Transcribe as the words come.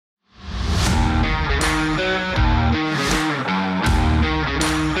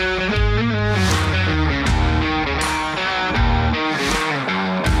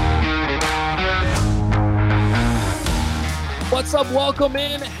What's up? Welcome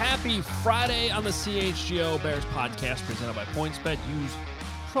in. Happy Friday on the CHGO Bears podcast presented by PointsBet. Use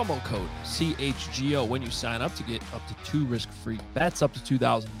promo code CHGO when you sign up to get up to 2 risk-free bets up to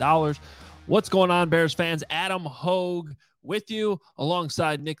 $2,000. What's going on, Bears fans? Adam Hogue with you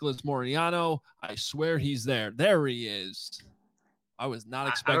alongside Nicholas Moriano. I swear he's there. There he is. I was not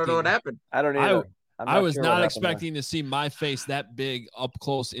expecting. I don't know what happened. I don't either. I was not expecting to see my face that big up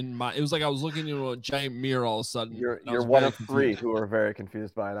close in my. It was like I was looking into a giant mirror all of a sudden. You're one of three who are very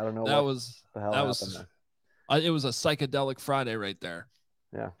confused by it. I don't know that what was the hell that happened was. there. It was a psychedelic Friday right there.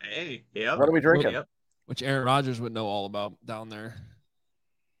 Yeah. Hey, yeah. What are we drinking? Which Aaron Rodgers would know all about down there.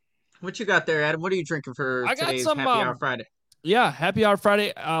 What you got there, Adam? What are you drinking for today's Happy Hour Friday? Yeah, Happy Hour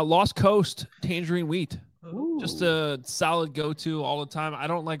Friday. Lost Coast Tangerine Wheat. Ooh. Just a solid go-to all the time. I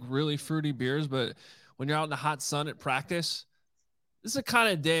don't like really fruity beers, but when you're out in the hot sun at practice, this is a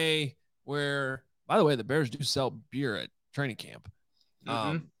kind of day where, by the way, the Bears do sell beer at training camp.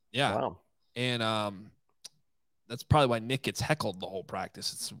 Yeah. Wow. And that's probably why Nick gets heckled the whole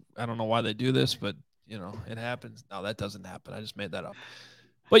practice. I don't know why they do this, but, it happens. No, that doesn't happen. I just made that up.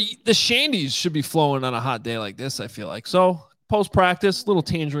 But the shandies should be flowing on a hot day like this, I feel like. So post-practice, little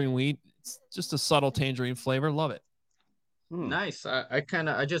tangerine wheat. It's just a subtle tangerine flavor. Love it. Nice. I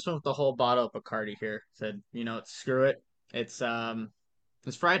just went with the whole bottle of Bacardi here. Said, screw it. It's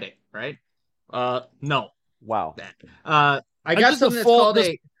Friday, right? No. Wow. I got something that's called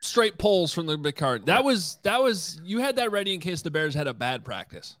straight pulls from the Bacardi. That was you had that ready in case the Bears had a bad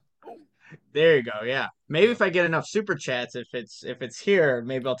practice. There you go. Yeah. Maybe if I get enough super chats, if it's here,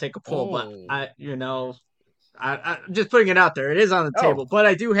 maybe I'll take a pull. But I'm just putting it out there. It is on the table, but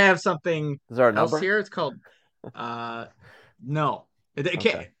I do have something else here. It's called no. It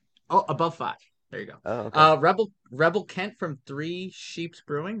can't. Oh, above 5. There you go. Oh, okay. Rebel Kent from Three Sheeps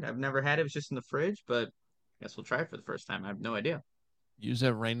Brewing. I've never had it. It was just in the fridge, but I guess we'll try it for the first time. I have no idea. You just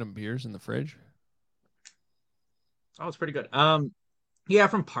have random beers in the fridge? Oh, it's pretty good. Yeah,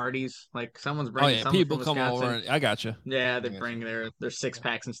 from parties. Like someone's bringing something people from come over. I got you. Yeah, they bring their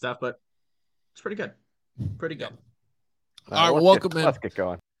 6-packs and stuff, but it's pretty good. Pretty good. All right, welcome in. Let's get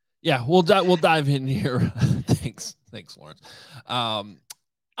going. Yeah, we'll dive in here. Thanks, Lawrence.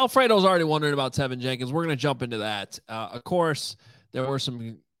 Alfredo's already wondering about Tevin Jenkins. We're going to jump into that. Of course, there were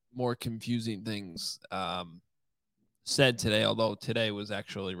some more confusing things said today, although today was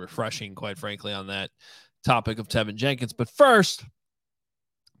actually refreshing, quite frankly, on that topic of Tevin Jenkins. But first,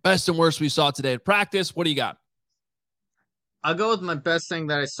 best and worst we saw today at practice. What do you got? I'll go with my best thing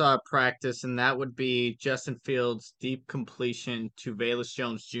that I saw at practice, and that would be Justin Fields' deep completion to Velus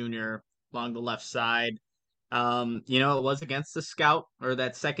Jones Jr. along the left side. It was against the scout or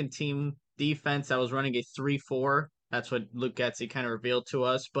that second team defense. I was running a 3-4. That's what Luke Getsy kind of revealed to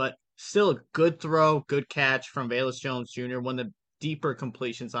us, but still a good throw, good catch from Velus Jones Jr., one of the deeper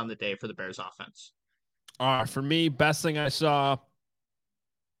completions on the day for the Bears offense. For me, best thing I saw,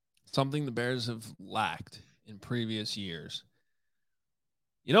 something the Bears have lacked in previous years.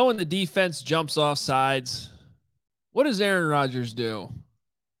 When the defense jumps off sides, what does Aaron Rodgers do?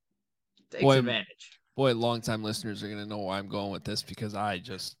 Takes advantage. Boy, longtime listeners are going to know why I'm going with this because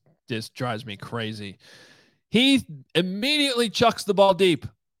this drives me crazy. He immediately chucks the ball deep.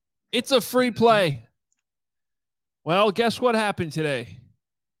 It's a free play. Well, guess what happened today?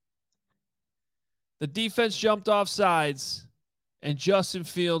 The defense jumped off sides, and Justin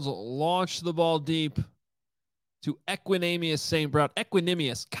Fields launched the ball deep to Equinemius St. Brown.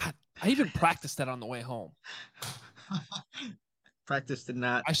 Equinemius. God, I even practiced that on the way home. Practice did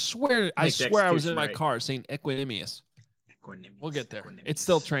not. I swear I was in my car saying Equinemius. We'll get there. It's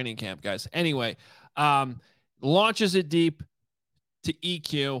still training camp, guys. Anyway, launches it deep to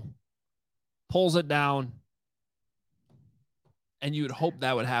EQ, pulls it down, and you would hope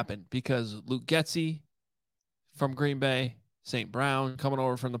that would happen because Luke Getsy from Green Bay, St. Brown coming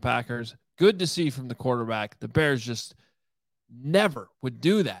over from the Packers, good to see from the quarterback. The Bears just never would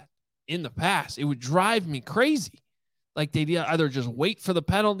do that in the past. It would drive me crazy. Like they'd either just wait for the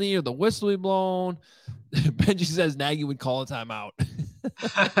penalty or the whistle be blown. Benji says Nagy would call a timeout.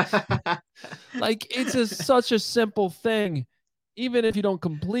 Like it's such a simple thing. Even if you don't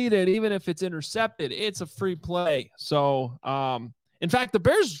complete it, even if it's intercepted, it's a free play. So, in fact, the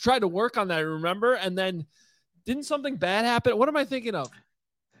Bears tried to work on that, remember? And then didn't something bad happen? What am I thinking of?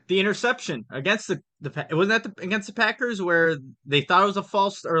 The interception against wasn't that against the Packers where they thought it was a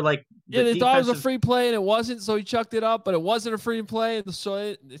false or like they thought it was a free play and it wasn't, so he chucked it up, but it wasn't a free play, so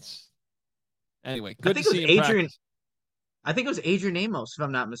it's anyway. Good to see Adrian. I think it was Adrian Amos, if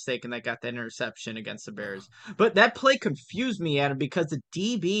I'm not mistaken, that got that interception against the Bears. But that play confused me, Adam, because the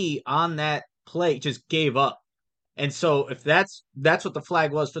DB on that play just gave up. And so if that's what the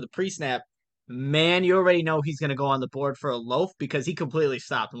flag was for the pre-snap, man, you already know he's going to go on the board for a loaf because he completely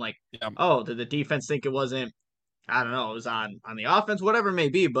stopped. I'm like, Yeah. oh, did the defense think it wasn't? I don't know. It was on the offense, whatever it may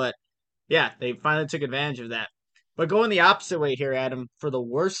be. But yeah, they finally took advantage of that. But going the opposite way here, Adam, for the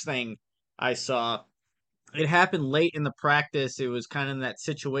worst thing I saw, it happened late in the practice. It was kind of in that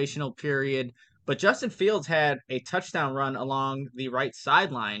situational period. But Justin Fields had a touchdown run along the right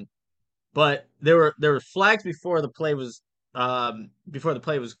sideline, but there were flags before the play was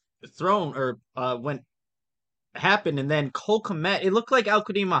thrown or went happened, and then Cole Kmet. It looked like Al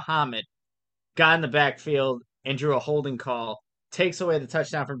Qadim Muhammad got in the backfield and drew a holding call, takes away the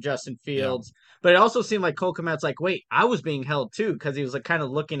touchdown from Justin Yeah. Fields. But it also seemed like Cole Kmet's like, wait, I was being held too, because he was like kind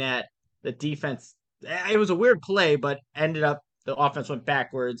of looking at the defense. It was a weird play, but ended up the offense went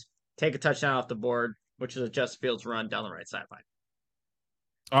backwards, take a touchdown off the board, which is a Justin Fields run down the right sideline.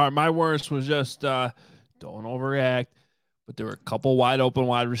 All right, my worst was just don't overreact, but there were a couple wide open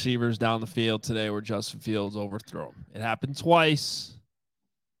wide receivers down the field today where Justin Fields overthrew him. It happened twice.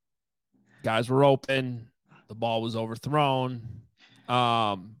 Guys were open. The ball was overthrown.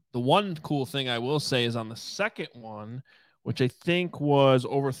 The one cool thing I will say is on the second one, which I think was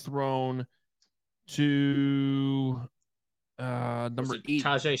overthrown to number 8.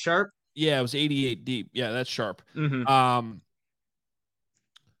 Tajay Sharp? Yeah, it was 88 deep. Yeah, that's Sharp. Mm-hmm.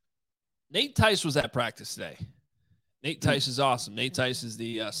 Nate Tice was at practice today. Nate Tice is awesome. Nate Tice is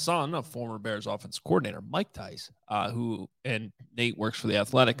the son of former Bears offensive coordinator Mike Tice, and Nate works for The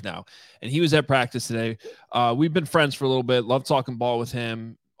Athletic now. And he was at practice today. We've been friends for a little bit. Love talking ball with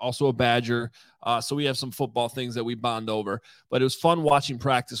him. Also a Badger. So we have some football things that we bond over. But it was fun watching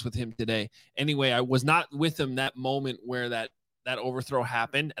practice with him today. Anyway, I was not with him that moment where that overthrow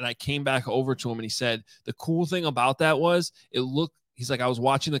happened, and I came back over to him, and he said the cool thing about that was he's like, I was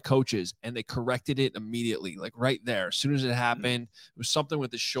watching the coaches and they corrected it immediately, like right there. As soon as it happened, it was something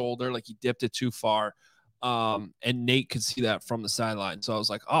with his shoulder, like he dipped it too far. And Nate could see that from the sideline. So I was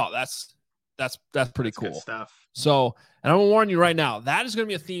like, oh, that's pretty cool. Good stuff. So, and I'm gonna warn you right now, that is going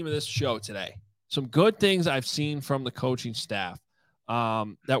to be a theme of this show today. Some good things I've seen from the coaching staff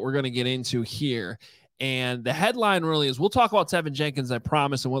that we're going to get into here. And the headline really is, we'll talk about Tevin Jenkins, I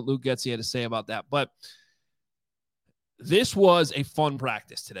promise, and what Luke Getsy had to say about that. But this was a fun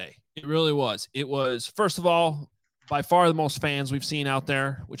practice today. It really was. It was, first of all, by far the most fans we've seen out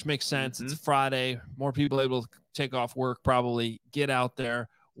there, which makes sense. Mm-hmm. It's Friday. More people able to take off work, probably get out there.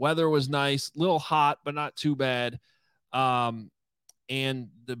 Weather was nice, a little hot, but not too bad. And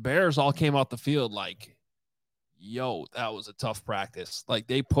the Bears all came out the field like, yo, that was a tough practice. Like,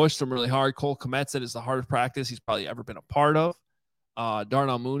 they pushed them really hard. Cole Kmet said it's the hardest practice he's probably ever been a part of.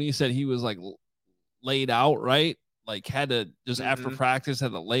 Darnell Mooney said he was like laid out, right? Like, had to just after practice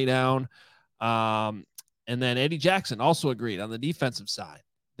had to lay down. And then Eddie Jackson also agreed on the defensive side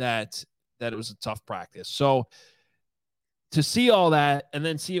that it was a tough practice. So to see all that and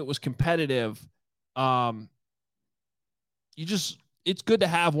then see it was competitive, it's good to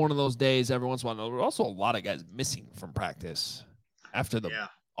have one of those days every once in a while. There were also a lot of guys missing from practice after the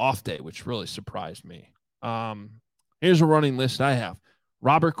off day, which really surprised me. Here's a running list I have.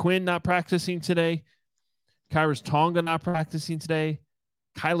 Robert Quinn not practicing today. Kyrus Tonga not practicing today.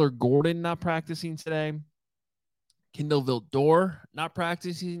 Kyler Gordon not practicing today. Kendall Vildor not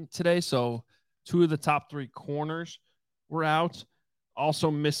practicing today. So 2 of the top 3 corners were out.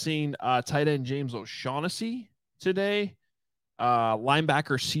 Also missing tight end James O'Shaughnessy today.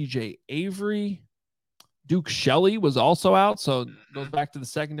 Linebacker CJ Avery. Duke Shelley was also out. So goes back to the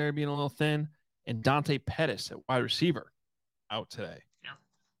secondary being a little thin. And Dante Pettis at wide receiver out today. Yeah.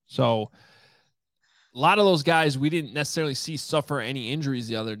 So a lot of those guys we didn't necessarily see suffer any injuries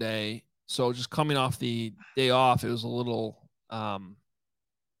the other day. So just coming off the day off, it was a little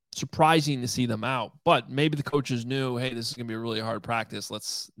surprising to see them out. But maybe the coaches knew, hey, this is going to be a really hard practice.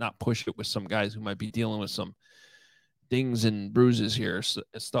 Let's not push it with some guys who might be dealing with some dings and bruises here,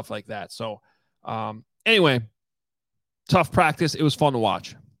 stuff like that. So anyway, tough practice. It was fun to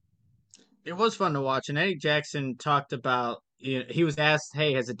watch. It was fun to watch. And Eddie Jackson talked about, he was asked,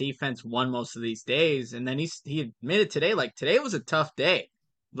 hey, has the defense won most of these days? And then he admitted today, like, today was a tough day,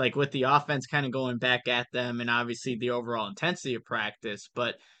 like with the offense kind of going back at them and obviously the overall intensity of practice.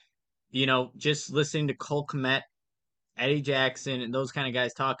 But, just listening to Cole Kmet, Eddie Jackson, and those kind of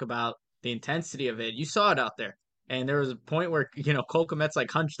guys talk about the intensity of it, you saw it out there. And there was a point where, Cole Kmet's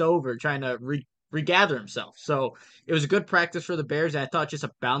like hunched over trying to regather himself. So it was a good practice for the Bears. And I thought just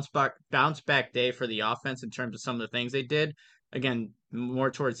a bounce back day for the offense in terms of some of the things they did. Again,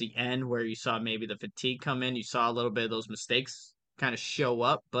 more towards the end where you saw maybe the fatigue come in. You saw a little bit of those mistakes kind of show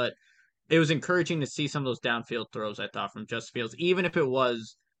up. But it was encouraging to see some of those downfield throws, I thought, from Justin Fields, even if it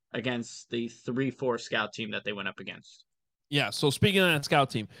was against the 3-4 scout team that they went up against. Yeah, so speaking of that scout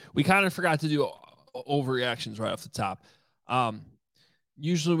team, we kind of forgot to do overreactions right off the top.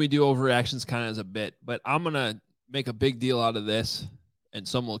 Usually we do overreactions kind of as a bit, but I'm going to make a big deal out of this, and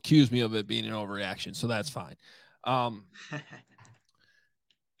some will accuse me of it being an overreaction, so that's fine.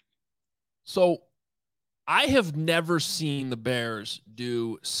 So I have never seen the Bears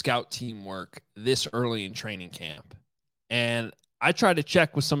do scout team work this early in training camp. And I tried to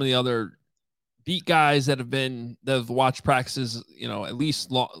check with some of the other beat guys that have watched practices, at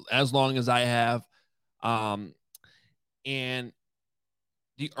least as long as I have. And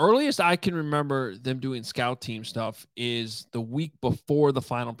the earliest I can remember them doing scout team stuff is the week before the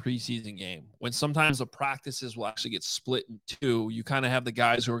final preseason game, when sometimes the practices will actually get split in two. You kind of have the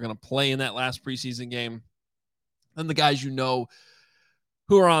guys who are going to play in that last preseason game, and the guys who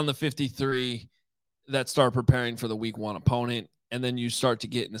are on the 53 that start preparing for the week one opponent. And then you start to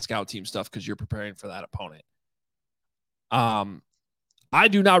get in the scout team stuff because you're preparing for that opponent. I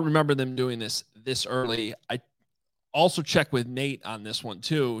do not remember them doing this early. I also checked with Nate on this one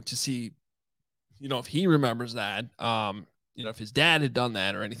too to see, if he remembers that, if his dad had done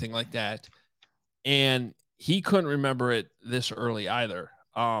that or anything like that. And he couldn't remember it this early either.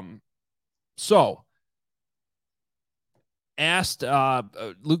 So asked,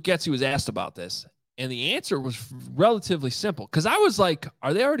 Luke Getsy was asked about this, and the answer was relatively simple. Because I was like,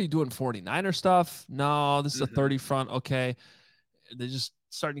 are they already doing 49er stuff? No, this is a 30 front. Okay. They're just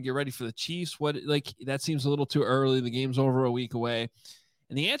starting to get ready for the Chiefs. That seems a little too early. The game's over a week away.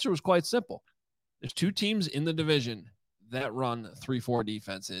 And the answer was quite simple. There's two teams in the division that run 3-4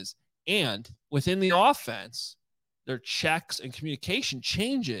 defenses. And within the offense, their checks and communication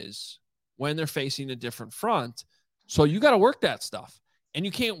changes when they're facing a different front. So you got to work that stuff. And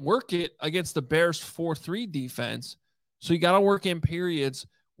you can't work it against the Bears 4-3 defense. So you got to work in periods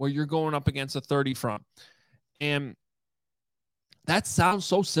where you're going up against a 30 front. And that sounds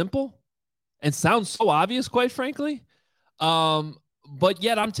so simple and sounds so obvious, quite frankly. But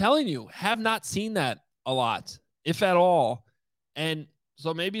yet I'm telling you, have not seen that a lot, if at all. And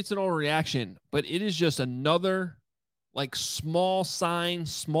so maybe it's an overreaction, but it is just another small sign,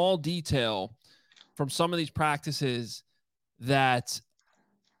 small detail from some of these practices that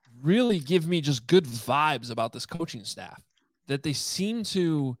really give me just good vibes about this coaching staff, that they seem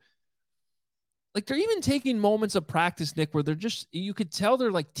to they're even taking moments of practice, Nick, where you could tell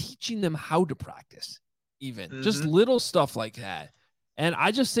they're teaching them how to practice, even just little stuff like that. And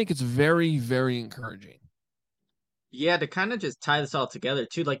I just think it's very, very encouraging. Yeah, to kind of just tie this all together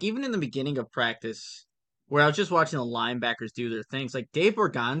too, even in the beginning of practice, where I was just watching the linebackers do their things, Dave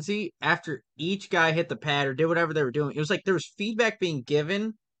Borgonzi, after each guy hit the pad or did whatever they were doing, it was there was feedback being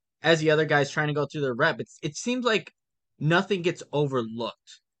given as the other guys trying to go through their rep. It seems like nothing gets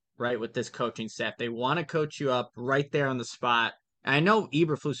overlooked, right, with this coaching staff. They want to coach you up right there on the spot. And I know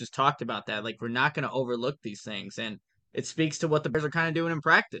Eberflus has talked about that. We're not going to overlook these things. And it speaks to what the Bears are kind of doing in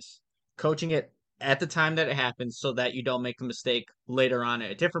practice, coaching it at the time that it happens so that you don't make a mistake later on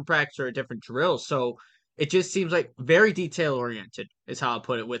at a different practice or a different drill. So it just seems like very detail oriented is how I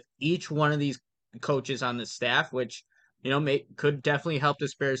put it, with each one of these coaches on the staff, which, could definitely help the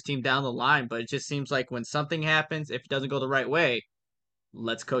Bears team down the line. But it just seems like when something happens, if it doesn't go the right way,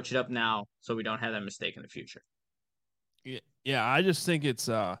 let's coach it up now so we don't have that mistake in the future. Yeah, I just think it's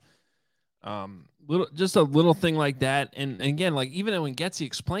just a little thing like that. And again, even when Getsy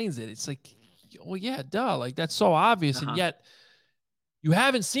explains it, it's oh yeah, duh, that's so obvious, and yet you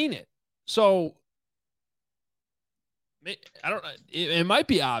haven't seen it. So I don't know. It might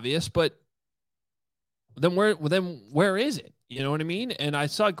be obvious, but then where is it? You know what I mean? And I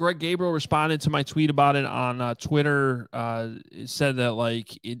saw Greg Gabriel responded to my tweet about it on Twitter. It said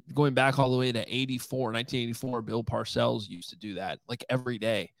that going back all the way to 1984, Bill Parcells used to do that every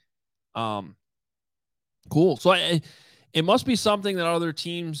day. Cool. So it must be something that other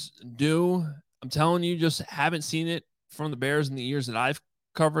teams do. I'm telling you, just haven't seen it from the Bears in the years that I've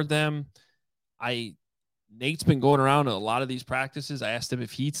covered them. Nate's been going around to a lot of these practices. I asked him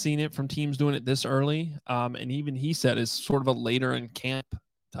if he'd seen it from teams doing it this early. And even he said it's sort of a later in camp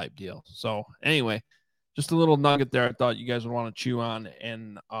type deal. So anyway, just a little nugget there I thought you guys would want to chew on.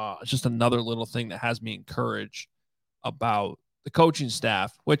 And it's just another little thing that has me encouraged about the coaching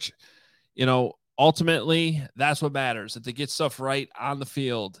staff, which, ultimately that's what matters, that they get stuff right on the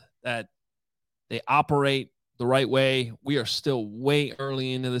field, that they operate the right way. We are still way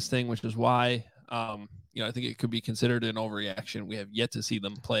early into this thing, which is why, I think it could be considered an overreaction. We have yet to see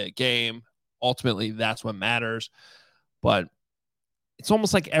them play a game. Ultimately, that's what matters. But it's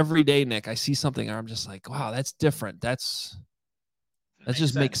almost like every day, Nick, I see something and I'm just like, wow, that's different. That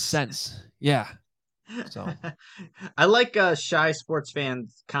just makes sense. Yeah. So I like shy sports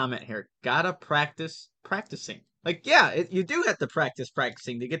fans comment here. Gotta practice practicing. Like, yeah, you do have to practice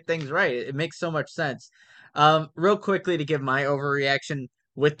practicing to get things right. It makes so much sense. Real quickly to give my overreaction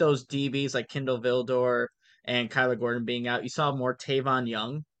with those DBs like Kindle Vildor and Kyler Gordon being out, you saw more Tavon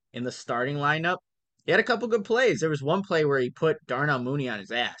Young in the starting lineup. He had a couple good plays. There was one play where he put Darnell Mooney on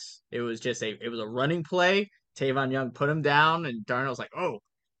his ass. It was a running play. Tavon Young put him down, and Darnell's like, oh,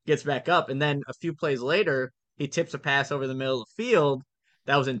 gets back up. And then a few plays later, he tips a pass over the middle of the field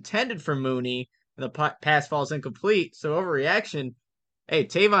that was intended for Mooney, and the pass falls incomplete. So overreaction. Hey,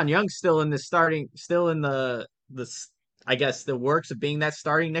 Tavon Young's still in the I guess the works of being that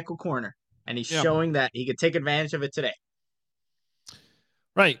starting nickel corner, and he's showing that he could take advantage of it today.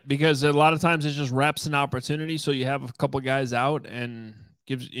 Right, because a lot of times it's just reps and opportunity. So you have a couple of guys out and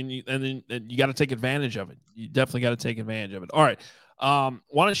then you got to take advantage of it. You definitely got to take advantage of it. All right.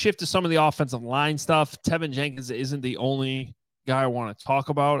 Want to shift to some of the offensive line stuff. Tevin Jenkins isn't the only guy I want to talk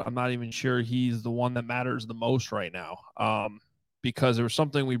about. I'm not even sure he's the one that matters the most right now. Because there was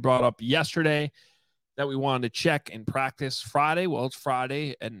something we brought up yesterday that we wanted to check in practice Friday. Well, it's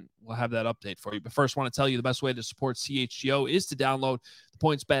Friday, and we'll have that update for you. But first, I want to tell you the best way to support CHGO is to download the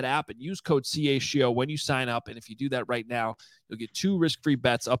PointsBet app and use code CHGO when you sign up. And if you do that right now, you'll get 2 risk-free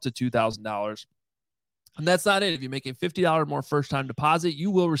bets up to $2,000. And that's not it. If you make a $50 more first-time deposit,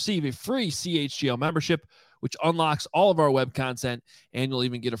 you will receive a free CHGO membership, which unlocks all of our web content, and you'll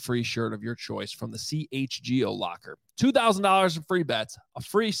even get a free shirt of your choice from the CHGO locker. $2,000 in free bets, a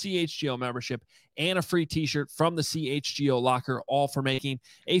free CHGO membership, and a free t-shirt from the CHGO locker, all for making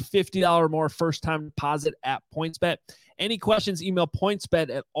a $50 more first-time deposit at PointsBet. Any questions, email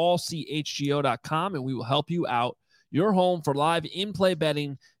pointsbet@allchgo.com, and we will help you out. Your home for live in-play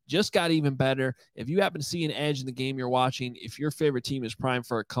betting just got even better. If you happen to see an edge in the game you're watching, if your favorite team is primed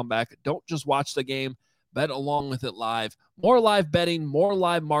for a comeback, don't just watch the game. Bet along with it live. More live betting, more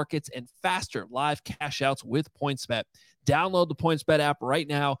live markets, and faster live cash outs with PointsBet. Download the PointsBet app right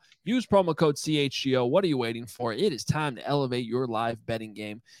now. Use promo code CHGO. What are you waiting for? It is time to elevate your live betting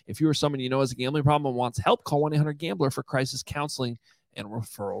game. If you or someone you know has a gambling problem and wants help, call 1-800-GAMBLER for crisis counseling and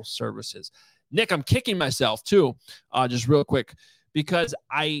referral services. Nick, I'm kicking myself too, just real quick, because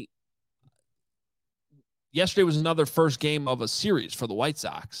yesterday was another first game of a series for the White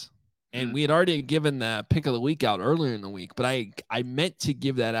Sox. And we had already given the pick of the week out earlier in the week, but I meant to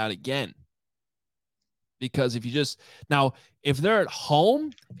give that out again. Because if they're at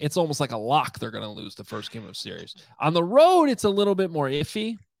home, it's almost like a lock they're going to lose the first game of the series. On the road, it's a little bit more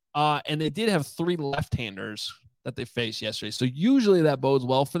iffy. And they did have 3 left-handers that they faced yesterday. So usually that bodes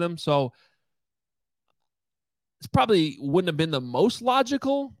well for them. So it's probably wouldn't have been the most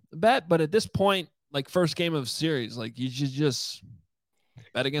logical bet, but at this point, like first game of the series, like you should just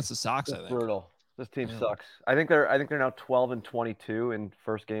bet against the Sox. I think brutal. This team sucks. I think they're now 12-22 in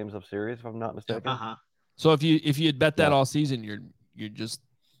first games of series, if I'm not mistaken. So if you had bet that all season, you're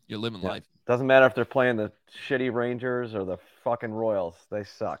living life. Doesn't matter if they're playing the shitty Rangers or the fucking Royals. They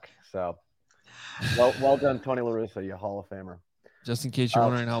suck. So well done, Tony La Russa, you Hall of Famer. Just in case you're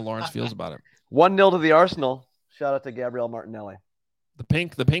wondering how Lawrence feels about it. 1-0 to the Arsenal. Shout out to Gabriel Martinelli. The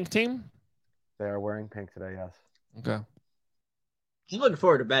pink team? They are wearing pink today, yes. Okay. I'm looking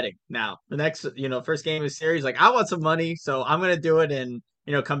forward to betting now. The next, first game of the series, like I want some money, so I'm gonna do it and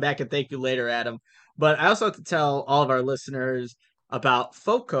come back and thank you later, Adam. But I also have to tell all of our listeners about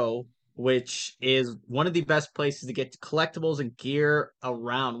FOCO, which is one of the best places to get collectibles and gear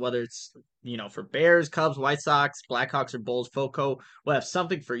around, whether it's for Bears, Cubs, White Sox, Blackhawks, or Bulls. FOCO will have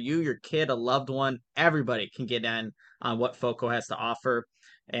something for you, your kid, a loved one. Everybody can get in on what FOCO has to offer.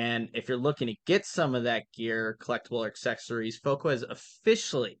 And if you're looking to get some of that gear, collectible or accessories, FOCO has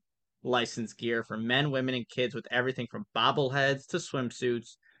officially licensed gear for men, women, and kids with everything from bobbleheads to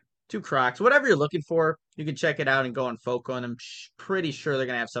swimsuits to Crocs. Whatever you're looking for, you can check it out and go on FOCO, and I'm pretty sure they're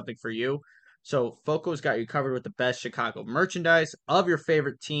going to have something for you. So FOCO's got you covered with the best Chicago merchandise of your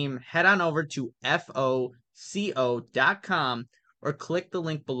favorite team. Head on over to FOCO.com or click the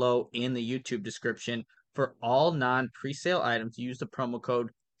link below in the YouTube description. For all non-presale items, use the promo code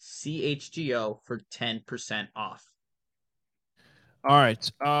CHGO for 10% off. All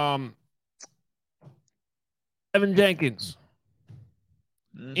right. Tevin Jenkins.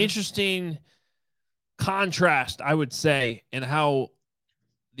 Interesting contrast, I would say, in how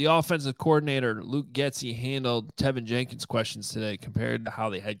the offensive coordinator, Luke Getsy, handled Tevin Jenkins' questions today compared to how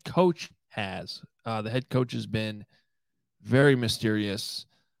the head coach has. The head coach has been very mysterious.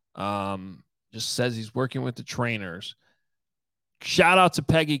 Just says he's working with the trainers. shout out to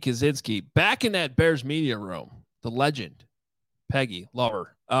Peggy Kaczynski back in that Bears media room. The legend, Peggy, love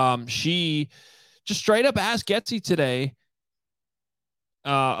her. She just straight up asked Getsy today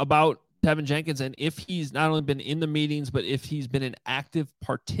about Tevin Jenkins and if he's not only been in the meetings, but if he's been an active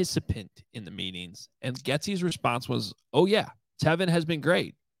participant in the meetings. And Getsy's response was, oh, yeah, Tevin has been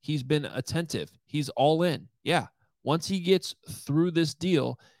great. He's been attentive. He's all in. Yeah. Once he gets through this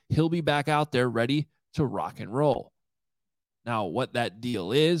deal, he'll be back out there ready to rock and roll. Now, what that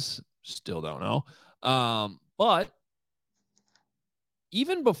deal is, still don't know. But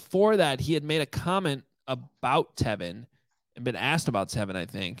even before that, he had made a comment about Tevin and been asked about Tevin, I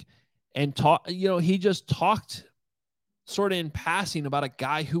think, and he just talked sort of in passing about a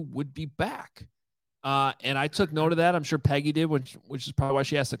guy who would be back. And I took note of that. I'm sure Peggy did, which is probably why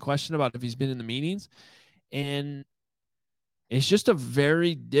she asked the question about if he's been in the meetings. And it's just a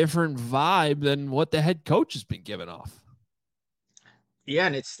very different vibe than what the head coach has been giving off. Yeah,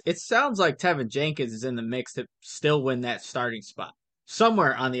 and it sounds like Tevin Jenkins is in the mix to still win that starting spot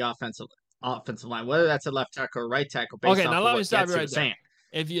somewhere on the offensive line, whether that's a left tackle or right tackle. Based off now of let what me stop you Getsy right was there. saying.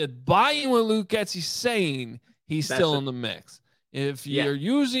 If you buy in what Luke Getsy's saying, he's still in the mix. If you're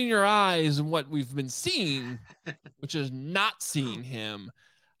using your eyes and what we've been seeing, which is not seeing him,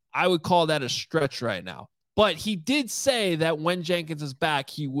 I would call that a stretch right now. But he did say that when Jenkins is back,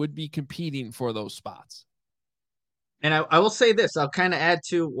 he would be competing for those spots. And I will say this, I'll kind of add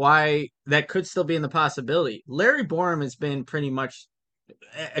to why that could still be in the possibility. Larry Borom has been pretty much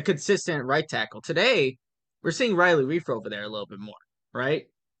a consistent right tackle. Today, we're seeing Riley Reiff over there a little bit more, right?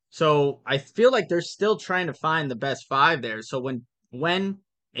 So I feel like they're still trying to find the best five there. So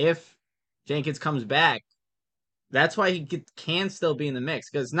if Jenkins comes back, that's why he can still be in the mix,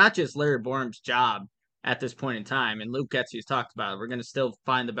 because it's not just Larry Borum's job at this point in time. And Luke Getsy has talked about it. We're going to still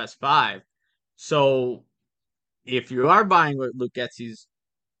find the best five. So if you are buying what Luke Getsy's,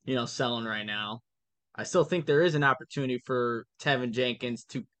 selling right now, I still think there is an opportunity for Tevin Jenkins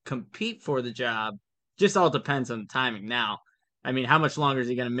to compete for the job. Just all depends on the timing. Now, I mean, how much longer is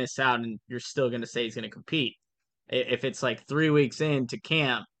he going to miss out, and you're still going to say he's going to compete? If it's like 3 weeks into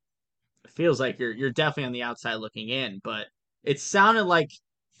camp, it feels like you're definitely on the outside looking in. But it sounded like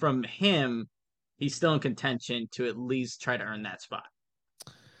from him, he's still in contention to at least try to earn that spot.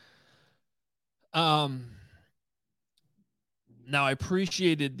 Now I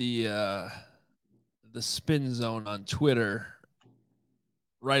appreciated the spin zone on Twitter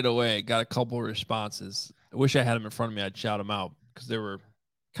right away. Got a couple of responses. I wish I had them in front of me. I'd shout them out because they were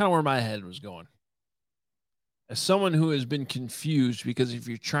kind of where my head was going. As someone who has been confused, because if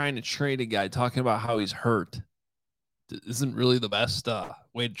you're trying to trade a guy, talking about how he's hurt isn't really the best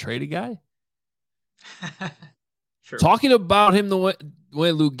way to trade a guy. Sure. Talking about him the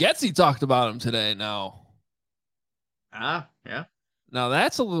way Luke Getsy talked about him today now. Yeah. Now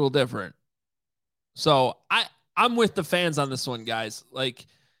that's a little different. So I'm with the fans on this one, guys. Like,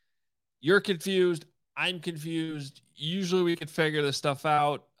 you're confused. I'm confused. Usually we could figure this stuff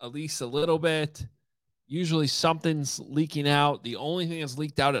out at least a little bit. Usually something's leaking out. The only thing that's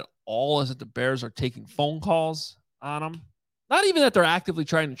leaked out at all is that the Bears are taking phone calls on him. Not even that they're actively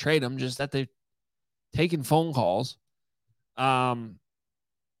trying to trade him, just that they're taking phone calls.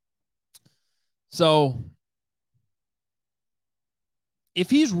 So if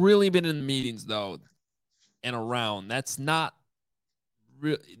he's really been in the meetings, though, and around, that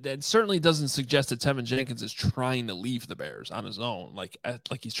certainly doesn't suggest that Tevin Jenkins is trying to leave the Bears on his own, like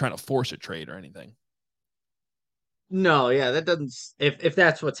he's trying to force a trade or anything. No, yeah, that doesn't. If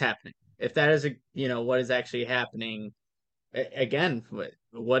that's what's happening, if that is what is actually happening, again,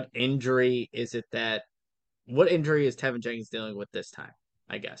 what injury is it that? What injury is Tevin Jenkins dealing with this time?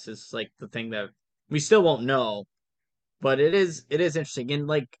 I guess is like the thing that we still won't know, but it is interesting. And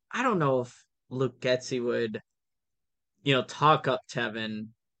like, I don't know if Luke Getsy would, talk up Tevin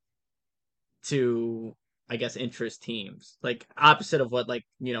to, I guess, interest teams, like opposite of what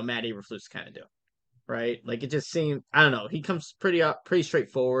Matt Eberflus kind of do, right? Like, it just seemed, I don't know, he comes pretty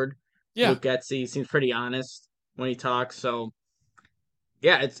straightforward. Yeah. Luke Getsy seems pretty honest when he talks, so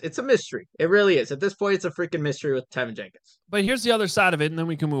yeah, it's a mystery. It really is. At this point, it's a freaking mystery with Tevin Jenkins. But here's the other side of it, and then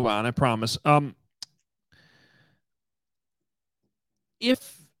we can move on, I promise.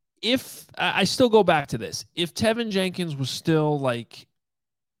 If I still go back to this, if Tevin Jenkins was still like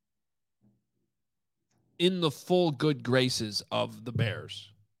in the full good graces of the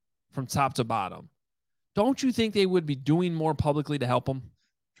Bears from top to bottom, don't you think they would be doing more publicly to help him?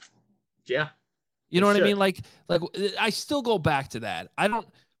 Yeah. You know what I mean? Like I still go back to that. I don't.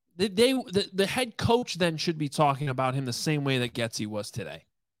 The head coach then should be talking about him the same way that Getsy was today,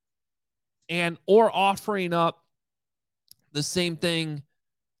 or offering up the same thing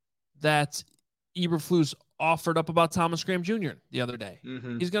that Eberflus offered up about Thomas Graham Jr. the other day.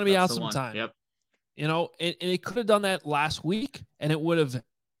 Mm-hmm. He's going to be That's out the one. sometime. Yep. You know, and it could have done that last week, and it would have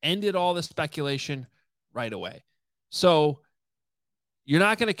ended all the speculation right away. So you're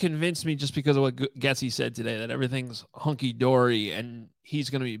not going to convince me just because of what Getsy said today that everything's hunky-dory and he's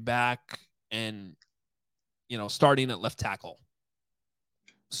going to be back and, you know, starting at left tackle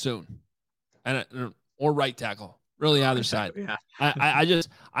soon, and or right tackle, really either side. Yeah.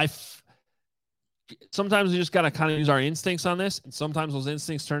 Sometimes we just got to kind of use our instincts on this, and sometimes those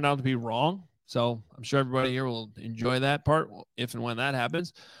instincts turn out to be wrong. So I'm sure everybody here will enjoy that part if and when that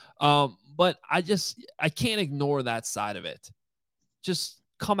happens. But I can't ignore that side of it. Just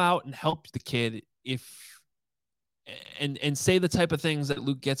come out and help the kid and say the type of things that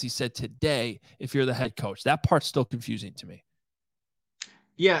Luke Getsy said today if you're the head coach. That part's still confusing to me.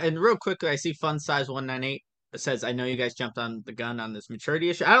 Yeah, and real quickly, I see Fun Size 198 says, I know you guys jumped on the gun on this maturity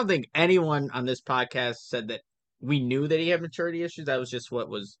issue. I don't think anyone on this podcast said that we knew that he had maturity issues. That was just what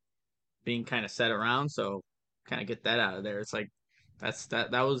was being kind of said around. So kind of get that out of there. It's like that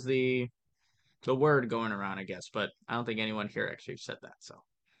was the word going around, I guess. But I don't think anyone here actually said that. So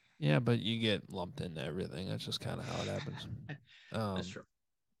yeah, but you get lumped into everything. That's just kind of how it happens. That's true.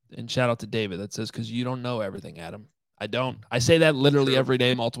 And shout out to David that says, because you don't know everything, Adam. I don't. I say that literally every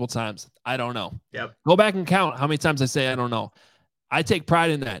day, multiple times. I don't know. Yep. Go back and count how many times I say I don't know. I take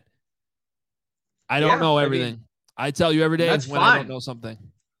pride in that. I don't know everything. I tell you every day when I don't know something.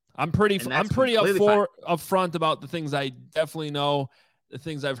 I'm pretty upfront about the things I definitely know, the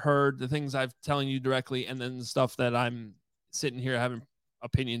things I've heard, the things I've telling you directly, and then the stuff that I'm sitting here having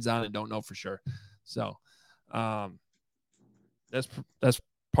opinions on and don't know for sure. So that's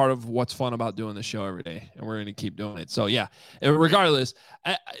part of what's fun about doing the show every day, and we're going to keep doing it. So yeah, regardless,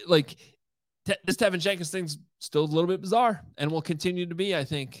 this Tevin Jenkins thing's still a little bit bizarre and will continue to be, I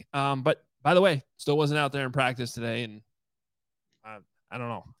think. But by the way, still wasn't out there in practice today, and I don't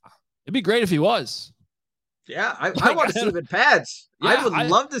know. It'd be great if he was. Yeah, I want to see him in pads. Yeah, I would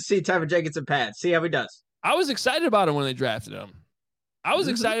love to see Tevin Jenkins in pads. See how he does. I was excited about him when they drafted him. I was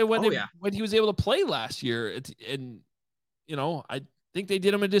excited when he was able to play last year, and you know, I think they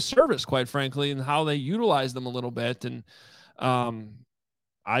did him a disservice, quite frankly, in how they utilized them a little bit. And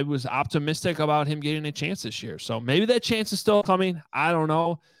I was optimistic about him getting a chance this year. So maybe that chance is still coming. I don't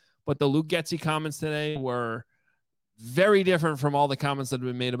know. But the Luke Getsy comments today were very different from all the comments that have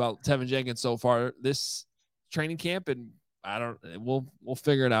been made about Tevin Jenkins so far this training camp. And we'll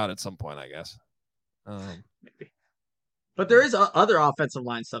figure it out at some point, I guess. Maybe. But there is other offensive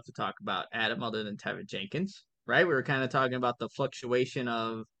line stuff to talk about, Adam, other than Tevin Jenkins. Right, we were kind of talking about the fluctuation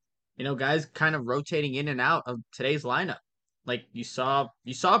of, you know, guys kind of rotating in and out of today's lineup. Like you saw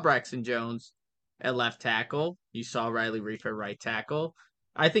Braxton Jones at left tackle, you saw Riley Reiff at right tackle.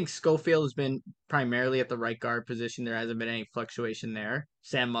 I think Schofield has been primarily at the right guard position. There hasn't been any fluctuation there.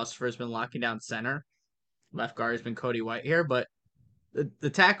 Sam Musfer has been locking down center. Left guard has been Cody White here, but the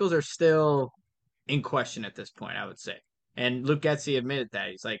tackles are still in question at this point, I would say. And Luke Getsy admitted that.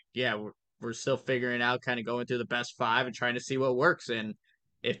 He's like, yeah, we're still figuring out, kind of going through the best five and trying to see what works. And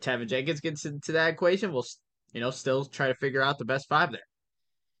if Tevin Jenkins gets into that equation, we'll, still try to figure out the best five there.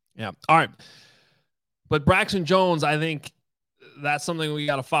 Yeah. All right. But Braxton Jones, I think that's something we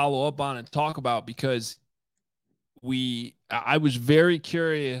got to follow up on and talk about, because I was very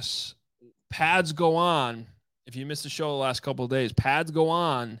curious. Pads go on. If you missed the show the last couple of days, pads go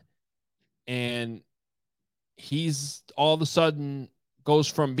on, and he's all of a sudden goes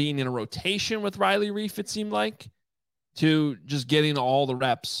from being in a rotation with Riley Reiff, it seemed like, to just getting all the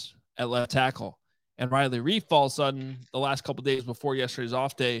reps at left tackle. And Riley Reiff, all of a sudden, the last couple of days before yesterday's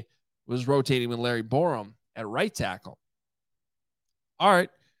off day, was rotating with Larry Borum at right tackle. All right.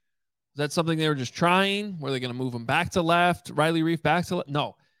 Is that something they were just trying? Were they going to move him back to left? Riley Reiff back to left?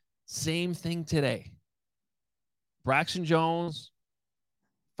 No. Same thing today. Braxton Jones,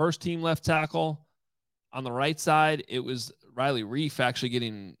 first team left tackle. On the right side, it was Riley Reiff actually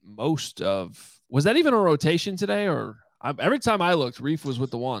getting most of. Was that even a rotation today? Or every time I looked, Reiff was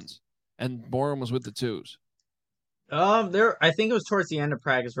with the ones and Borum was with the twos. I think it was towards the end of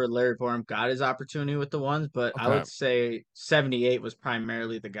practice where Larry Borum got his opportunity with the ones, but okay. I would say 78 was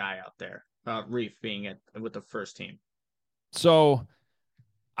primarily the guy out there. Reiff being with the first team. So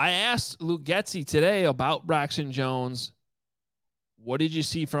I asked Luke Getsy today about Braxton Jones. What did you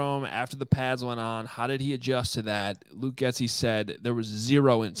see from him after the pads went on? How did he adjust to that? Luke Getsy said there was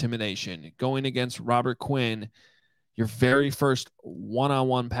zero intimidation. Going against Robert Quinn, your very first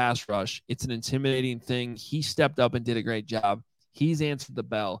one-on-one pass rush, it's an intimidating thing. He stepped up and did a great job. He's answered the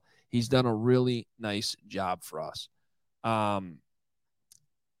bell. He's done a really nice job for us. That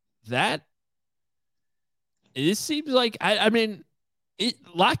it seems like I mean, a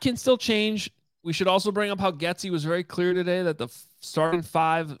lot can still change. We should also bring up how Getsy was very clear today that the starting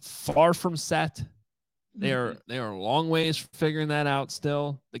five far from set. They are a long ways from figuring that out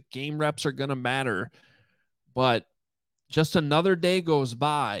still. The game reps are going to matter, but just another day goes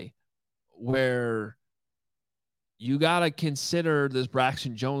by where you got to consider this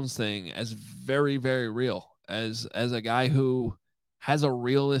Braxton Jones thing as very, very real, as a guy who has a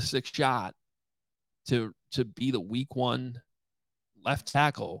realistic shot to be the week one left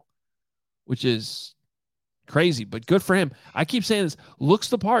tackle, which is crazy, but good for him. I keep saying this, looks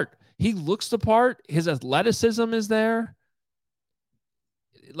the part. He looks the part. His athleticism is there.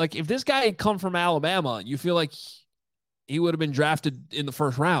 Like, if this guy had come from Alabama, you feel like he would have been drafted in the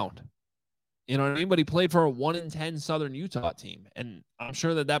first round. You know what I mean? But he played for a 1-10 Southern Utah team. And I'm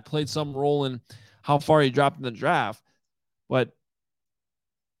sure that played some role in how far he dropped in the draft. But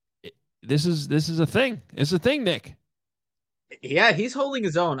this is a thing. It's a thing, Nick. Yeah, he's holding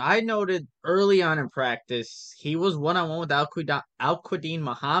his own. I noted early on in practice, he was one-on-one with Al-Quadin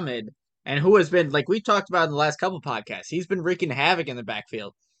Muhammad, and who has been, like we talked about in the last couple podcasts, he's been wreaking havoc in the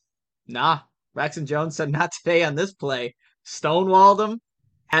backfield. Nah, Braxton Jones said not today on this play. Stonewalled him,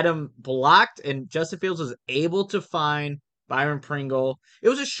 had him blocked, and Justin Fields was able to find Byron Pringle. It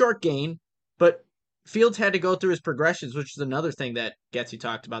was a short gain, but Fields had to go through his progressions, which is another thing that Getsy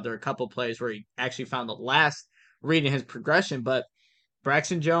talked about. There were a couple plays where he actually found the last read in his progression, but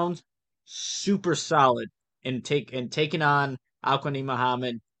Braxton Jones, super solid in taking on Alquani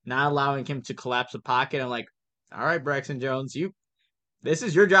Muhammad, not allowing him to collapse the pocket. I'm like, all right, Braxton Jones, this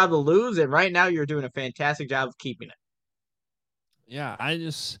is your job to lose, and right now you're doing a fantastic job of keeping it. Yeah,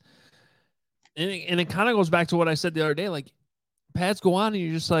 and it kind of goes back to what I said the other day. Like, pads go on, and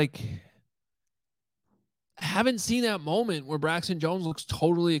you're just like, I haven't seen that moment where Braxton Jones looks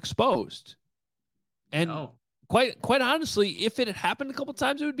totally exposed. And no. quite honestly, if it had happened a couple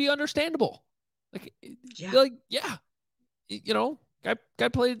times, it would be understandable. Like, yeah, you know, guy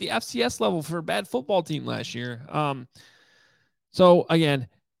played at the FCS level for a bad football team last year. So again,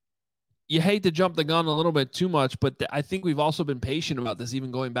 you hate to jump the gun a little bit too much, but I think we've also been patient about this,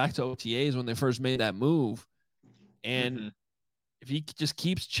 even going back to OTAs when they first made that move. And if he just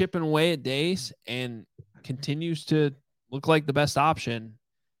keeps chipping away at Dace and continues to look like the best option,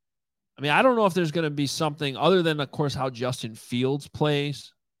 I mean, I don't know if there's going to be something other than, of course, how Justin Fields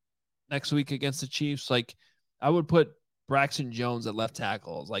plays next week against the Chiefs. Like, I would put Braxton Jones at left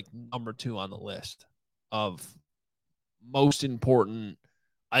tackle as like number 2 on the list of most important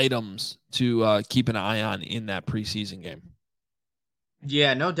items to keep an eye on in that preseason game.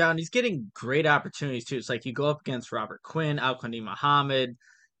 Yeah, no doubt. And he's getting great opportunities too. It's like you go up against Robert Quinn, Alquani Muhammad.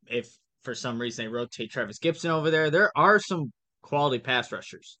 If for some reason they rotate Travis Gibson over there are some quality pass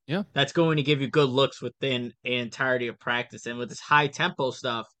rushers. Yeah. That's going to give you good looks within an entirety of practice. And with this high tempo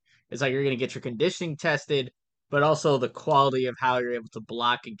stuff, it's like you're going to get your conditioning tested, but also the quality of how you're able to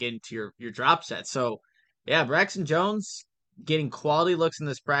block and get into your drop set. So, yeah, Braxton Jones getting quality looks in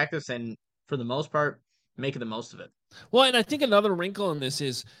this practice and for the most part, making the most of it. Well, and I think another wrinkle in this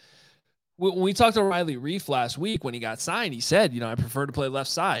is when we talked to Riley Reef last week when he got signed, he said, I prefer to play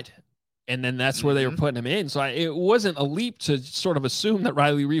left side. And then that's where they were putting him in. So it wasn't a leap to sort of assume that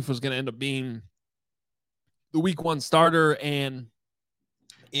Riley Reef was going to end up being the week 1 starter. And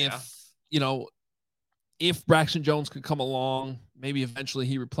if Braxton Jones could come along, maybe eventually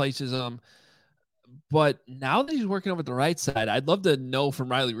he replaces him. But now that he's working over the right side, I'd love to know from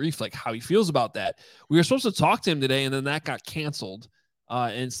Riley Reef, like, how he feels about that. We were supposed to talk to him today, and then that got canceled.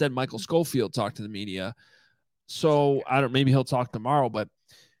 And instead, Michael Schofield talked to the media. So maybe he'll talk tomorrow, but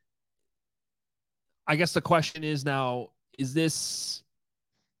I guess the question is now, is this,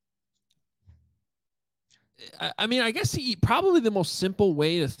 I mean, I guess probably the most simple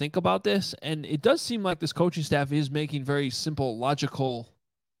way to think about this, and it does seem like this coaching staff is making very simple, logical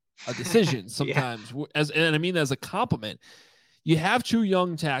decisions sometimes, and I mean as a compliment. You have 2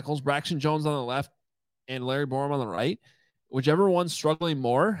 young tackles, Braxton Jones on the left and Larry Borom on the right. Whichever one's struggling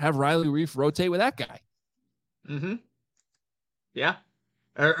more, have Riley Reef rotate with that guy. Yeah.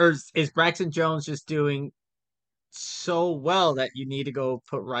 Or is Braxton Jones just doing so well that you need to go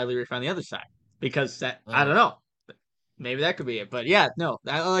put Riley Reef on the other side? Because I don't know. Maybe that could be it. But yeah, no,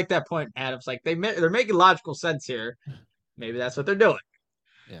 I like that point, Adam's like, they're making logical sense here. Maybe that's what they're doing.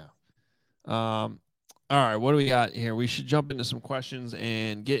 Yeah. All right, what do we got here? We should jump into some questions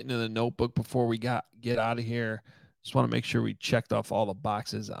and get into the notebook before we get out of here. Just want to make sure we checked off all the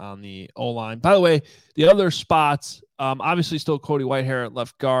boxes on the O-line. By the way, the other spots, obviously still Cody Whitehair at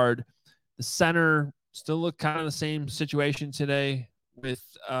left guard. The center, Still look kind of the same situation today with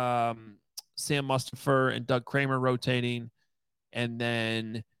Sam Mustipher and Doug Kramer rotating. And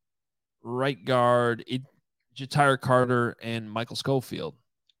then right guard, Jatire Carter and Michael Schofield.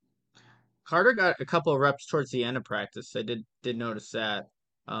 Carter got a couple of reps towards the end of practice. I did notice that.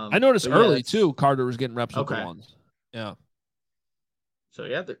 I noticed early too. Carter was getting reps with the ones. Yeah. So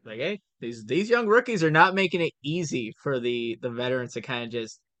yeah, like, hey, these young rookies are not making it easy for the veterans to kind of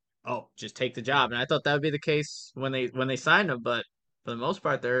just take the job. And I thought that would be the case when they signed them, but for the most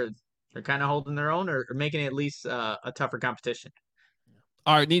part, they're kind of holding their own or making it at least a tougher competition.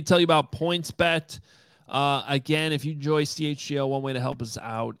 All right, need to tell you about PointsBet. Again, if you enjoy CHGO, one way to help us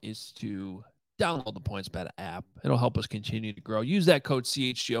out is to download the PointsBet app. It'll help us continue to grow. Use that code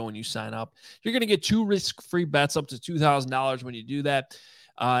CHGO when you sign up. You're going to get 2 risk-free bets up to $2,000 when you do that.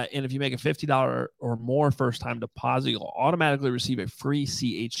 And if you make a $50 or more first-time deposit, you'll automatically receive a free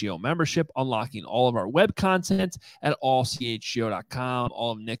CHGO membership, unlocking all of our web content at allchgo.com.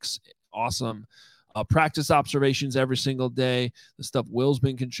 All of Nick's awesome practice observations every single day. The stuff Will's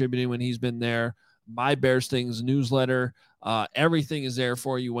been contributing when he's been there. My Bears Things newsletter. Everything is there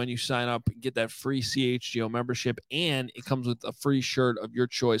for you when you sign up. Get that free CHGO membership, and it comes with a free shirt of your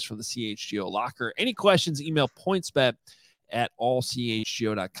choice from the CHGO locker. Any questions, email PointsBet at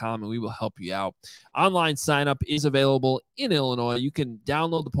allchgo.com, and we will help you out. Online sign-up is available in Illinois. You can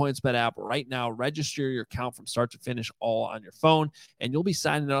download the PointsBet app right now, register your account from start to finish all on your phone, and you'll be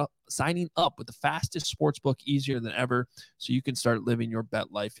signing up with the fastest sportsbook, easier than ever, so you can start living your bet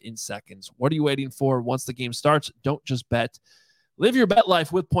life in seconds. What are you waiting for? Once the game starts, don't just bet. Live your bet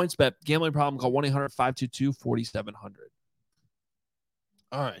life with PointsBet. Gambling problem, call 1-800-522-4700.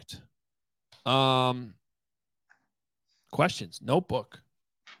 All right. Questions, notebook,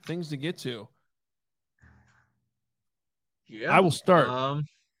 things to get to. Yeah, I will start.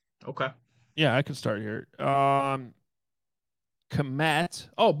 Okay. Yeah, I can start here. Komet.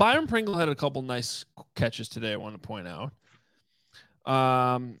 Oh, Byron Pringle had a couple nice catches today, I want to point out.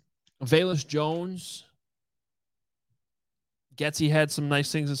 Velus Jones. Getsy had some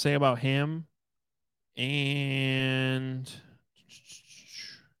nice things to say about him. And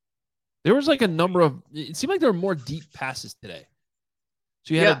there was like a number of, it seemed like there were more deep passes today.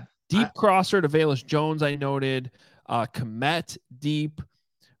 So you had a deep crosser to Velus Jones, I noted. Komet deep.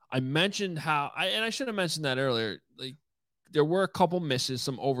 I mentioned how, I should have mentioned that earlier. Like, there were a couple misses,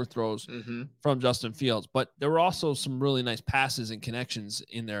 some overthrows from Justin Fields, but there were also some really nice passes and connections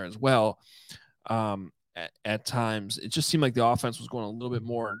in there as well. At times, it just seemed like the offense was going a little bit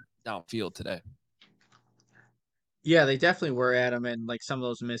more downfield today. Yeah, they definitely were, Adam, and like some of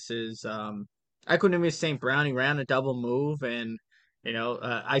those misses. Equanimous St. Brown, he ran a double move, and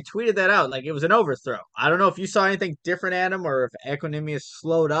I tweeted that out like it was an overthrow. I don't know if you saw anything different, Adam, or if Equanimous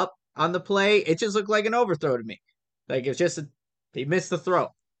slowed up on the play. It just looked like an overthrow to me. Like it's just he missed the throw.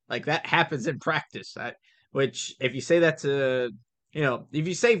 Like that happens in practice. Which if you say that to if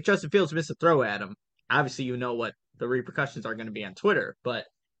you say Justin Fields missed a throw, Adam, obviously you know what the repercussions are going to be on Twitter. But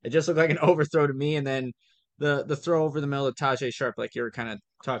it just looked like an overthrow to me, and then the throw over the middle of Tajay Sharp, like you were kind of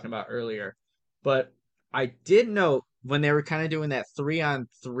talking about earlier. But I did note when they were kind of doing that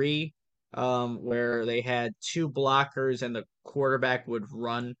 3-on-3, where they had 2 blockers and the quarterback would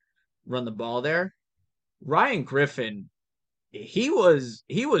run the ball there. Ryan Griffin, he was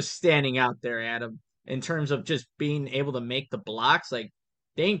standing out there, Adam, in terms of just being able to make the blocks. Like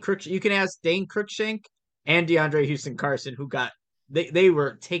you can ask Dane Cruikshank and DeAndre Houston Carson, who got they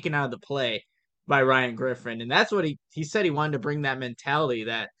were taken out of the play by Ryan Griffin, and that's what he said. He wanted to bring that mentality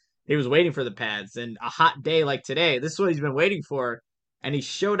that he was waiting for the pads, and a hot day like today, this is what he's been waiting for, and he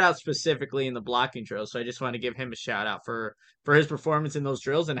showed out specifically in the blocking drills. So I just want to give him a shout out for his performance in those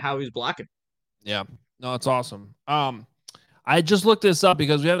drills and how he was blocking. Yeah, no, it's awesome. I just looked this up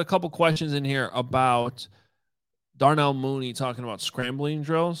because we had a couple questions in here about Darnell Mooney talking about scrambling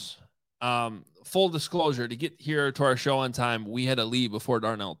drills. Full disclosure, to get here to our show on time, we had to leave before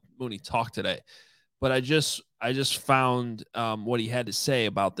Darnell Mooney talked today. But I just found what he had to say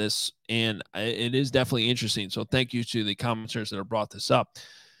about this, and it is definitely interesting. So thank you to the commenters that have brought this up.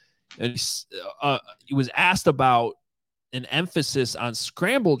 And he was asked about an emphasis on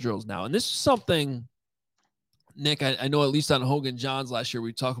scramble drills now, and this is something, Nick, I know at least on Hogan Johns last year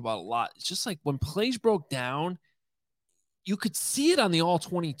we talked about a lot. It's just like when plays broke down, you could see it on the all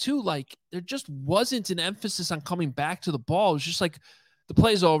 22. Like there just wasn't an emphasis on coming back to the ball. It was just like the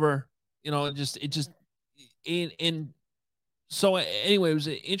play's over, and so anyway, it was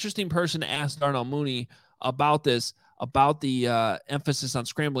an interesting person to ask Darnell Mooney about this, about the emphasis on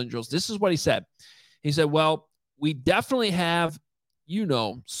scrambling drills. This is what he said. He said, well, we definitely have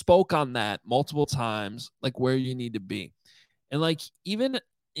spoke on that multiple times, like where you need to be. And like even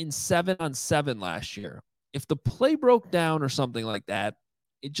in 7-on-7 last year, if the play broke down or something like that,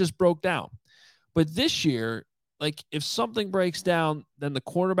 it just broke down. But this year, like if something breaks down, then the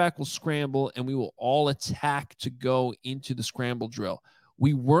quarterback will scramble and we will all attack to go into the scramble drill.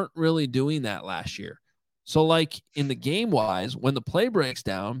 We weren't really doing that last year. So like in the game wise, when the play breaks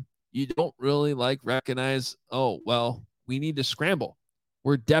down, you don't really like recognize, oh, well, we need to scramble.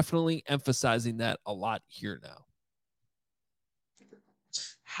 We're definitely emphasizing that a lot here now.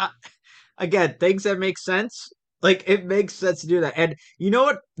 Again, things that make sense. Like it makes sense to do that. And you know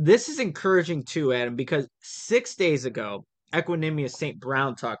what? This is encouraging too, Adam, because 6 days ago, Equanimous St.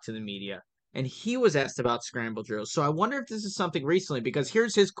 Brown talked to the media and he was asked about scramble drills. So I wonder if this is something recently, because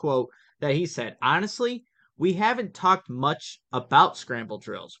here's his quote that he said: honestly, we haven't talked much about scramble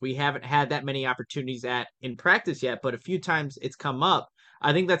drills. We haven't had that many opportunities in practice yet, but a few times it's come up.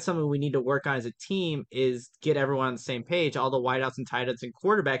 I think that's something we need to work on as a team, is get everyone on the same page, all the wideouts and tight ends and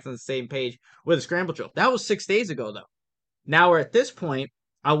quarterbacks on the same page with a scramble drill. That was 6 days ago, though. Now we're at this point.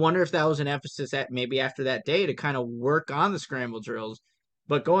 I wonder if that was an emphasis at maybe after that day to kind of work on the scramble drills.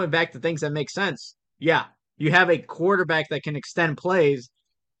 But going back to things that make sense, yeah, you have a quarterback that can extend plays.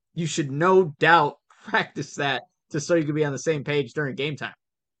 You should no doubt practice that just so you can be on the same page during game time.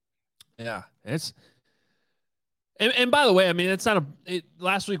 Yeah, and by the way, I mean, it's not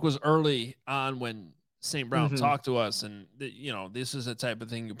last week was early on when St. Brown talked to us, and this is a type of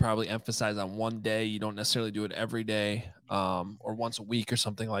thing you probably emphasize on one day. You don't necessarily do it every day, or once a week or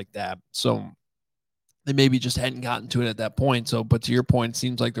something like that. So they maybe just hadn't gotten to it at that point. So, but to your point, it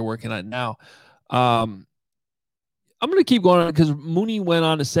seems like they're working on it now. I'm going to keep going on because Mooney went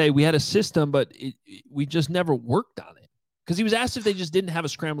on to say we had a system, but we just never worked on it. Because he was asked if they just didn't have a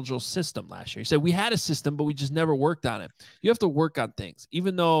scramble drill system last year. He said, we had a system, but we just never worked on it. You have to work on things.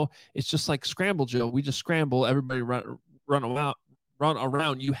 Even though it's just like scramble drill, we just scramble, everybody run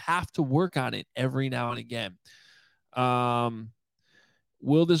around. You have to work on it every now and again.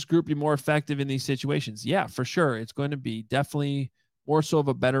 Will this group be more effective in these situations? Yeah, for sure. It's going to be definitely more so of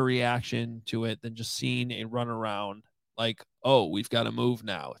a better reaction to it than just seeing a run around like, oh, we've got to move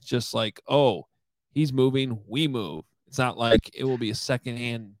now. It's just like, oh, he's moving, we move. It's not like it will be a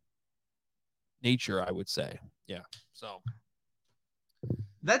secondhand nature, I would say. Yeah. So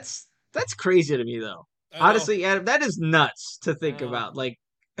that's crazy to me, though. Honestly, Adam, that is nuts to think about. Like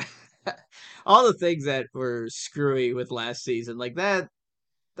all the things that were screwy with last season, like that.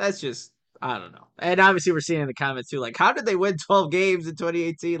 That's just, I don't know. And obviously, we're seeing in the comments too, like, how did they win 12 games in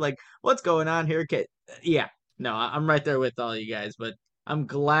 2018? Like, what's going on here? Yeah, no, I'm right there with all you guys, but I'm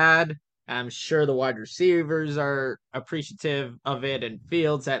glad. I'm sure the wide receivers are appreciative of it, and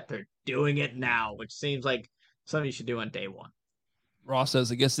Fields that they're doing it now, which seems like something you should do on day one. Ross says,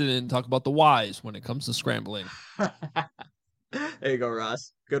 I guess they didn't talk about the whys when it comes to scrambling. There you go,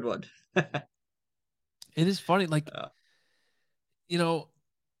 Ross. Good one. It is funny, like,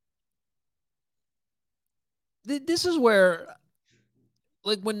 this is where,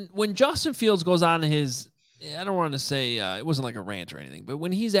 like, when Justin Fields goes on his, I don't want to say it wasn't like a rant or anything, but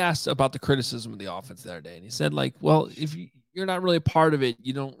when he's asked about the criticism of the offense the other day, and he said, like, well, if you're not really a part of it,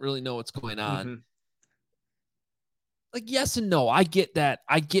 you don't really know what's going on. Mm-hmm. Like, yes and no. I get that.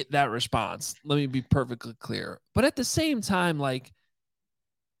 I get that response. Let me be perfectly clear. But at the same time, like,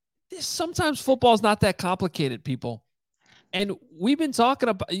 sometimes football is not that complicated, people. And we've been talking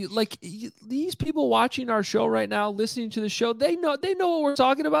about, like, these people watching our show right now, listening to the show, they know what we're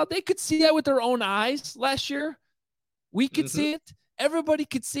talking about. They could see that with their own eyes last year. We could see it. Everybody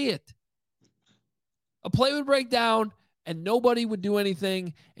could see it. A play would break down and nobody would do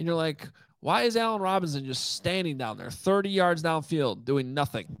anything. And you're like, why is Allen Robinson just standing down there 30 yards downfield doing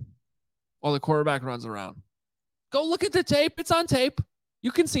nothing while the quarterback runs around? Go look at the tape. It's on tape.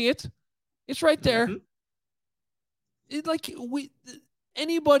 You can see it. It's right there. Mm-hmm.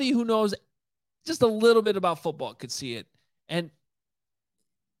 Anybody who knows just a little bit about football could see it. And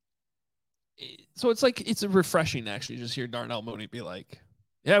so it's refreshing to actually just hear Darnell Mooney be like,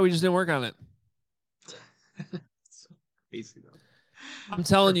 yeah, we just didn't work on it. So crazy, though. I'm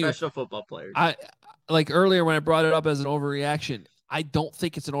telling you, professional football players. I like earlier when I brought it up as an overreaction, I don't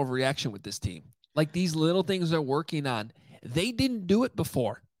think it's an overreaction with this team. Like, these little things they're working on, they didn't do it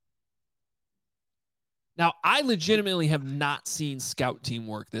before. Now, I legitimately have not seen scout team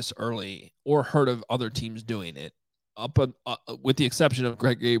work this early or heard of other teams doing it, with the exception of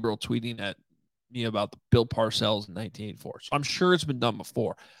Greg Gabriel tweeting at me about the Bill Parcells in 1984. So I'm sure it's been done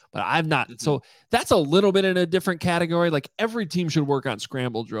before, but I've not. Mm-hmm. So that's a little bit in a different category. Like, every team should work on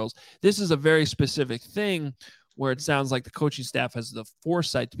scramble drills. This is a very specific thing where it sounds like the coaching staff has the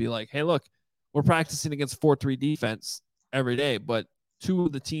foresight to be like, hey, look, we're practicing against 4-3 defense every day, but two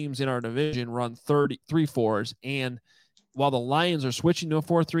of the teams in our division run 3-4s. And while the Lions are switching to a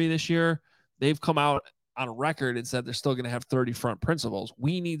 4-3 this year, they've come out on a record and said they're still going to have 30 front principles.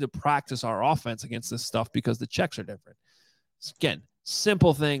 We need to practice our offense against this stuff because the checks are different. Again,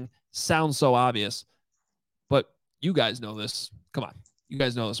 simple thing, sounds so obvious, but you guys know this. Come on. You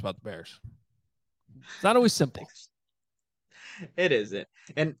guys know this about the Bears. It's not always simple. It isn't.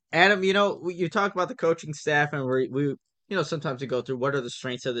 And Adam, you talk about the coaching staff, and we sometimes we go through what are the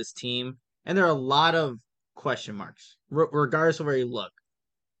strengths of this team, and there are a lot of question marks, regardless of where you look.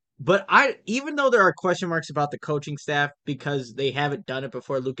 But even though there are question marks about the coaching staff because they haven't done it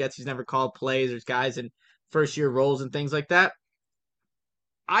before, Luke Getsy's never called plays, there's guys in first year roles and things like that.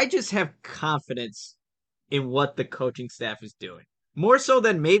 I just have confidence in what the coaching staff is doing. More so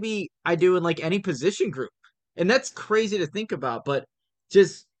than maybe I do in like any position group. And that's crazy to think about, but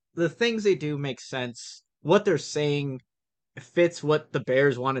just the things they do make sense. What they're saying fits what the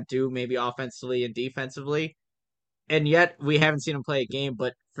Bears want to do, maybe offensively and defensively. And yet we haven't seen them play a game,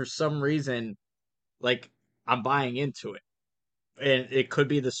 but for some reason, like, I'm buying into it. And it could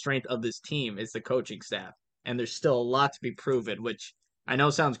be the strength of this team is the coaching staff. And there's still a lot to be proven, which I know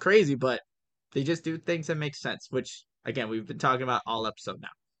sounds crazy, but they just do things that make sense, which, again, we've been talking about all episode now.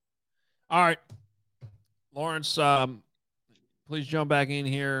 All right. Lawrence, please jump back in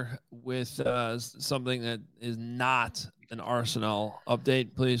here with something that is not an Arsenal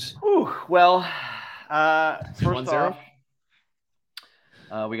update, please. Well, first off,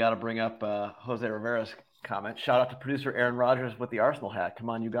 we got to bring up Jose Rivera's comment. Shout out to producer Aaron Rodgers with the Arsenal hat. Come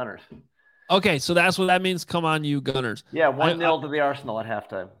on, you Gunners. Okay, so that's what that means. Come on, you Gunners. Yeah, 1-0 to the Arsenal at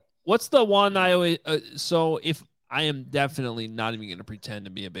halftime. What's the one I always so if I am definitely not even going to pretend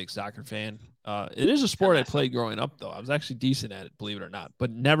to be a big soccer fan. It is a sport I played growing up, though. I was actually decent at it, believe it or not,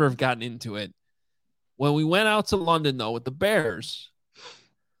 but never have gotten into it. When we went out to London, though, with the Bears,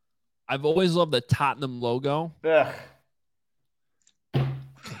 I've always loved the Tottenham logo. Ugh. Okay,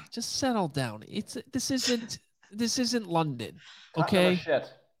 just settle down. This isn't London. Okay.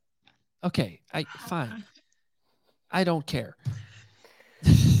 Shit. Okay, fine. I don't care.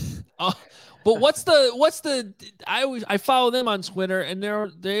 But what's the I follow them on Twitter, and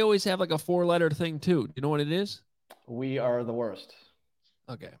they always have like a 4-letter thing too. Do you know what it is? We are the worst.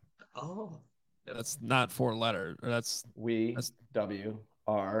 Okay. Oh, that's not 4-letter. That's WRAT. The W.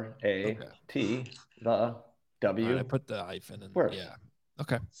 Right, I put the hyphen in. Worse. Yeah.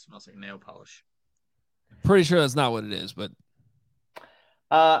 Okay. It smells like nail polish. Pretty sure that's not what it is, but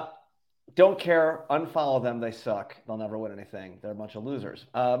don't care. Unfollow them. They suck. They'll never win anything. They're a bunch of losers.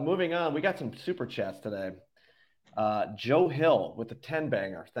 Moving on. We got some super chats today. Joe Hill with the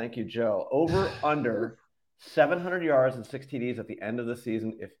 10-banger. Thank you, Joe. Over under 700 yards and 6 TDs at the end of the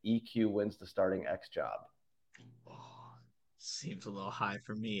season if EQ wins the starting X job. Oh, seems a little high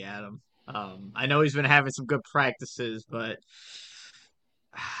for me, Adam. I know he's been having some good practices, but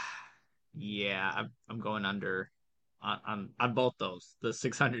yeah, I'm going under. On both those, the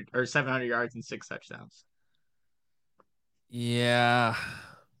 600 or 700 yards and 6 touchdowns. Yeah.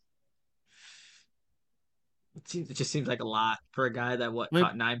 It just seems like a lot for a guy that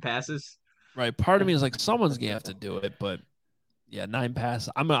caught 9 passes. Right. Part of me is like, someone's gonna have to do it, but yeah, 9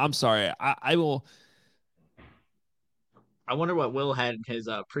 passes. I'm sorry. I will. I wonder what Will had in his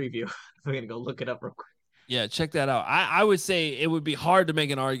preview. I'm gonna go look it up real quick. Yeah, check that out. I would say it would be hard to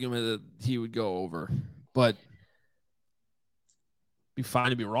make an argument that he would go over, but be fine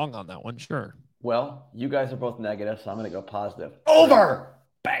to be wrong on that one, sure. Well, you guys are both negative, so I'm going to go positive. Over!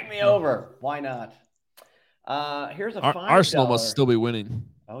 Bang me over! Why not? Here's a $5. Arsenal must still be winning.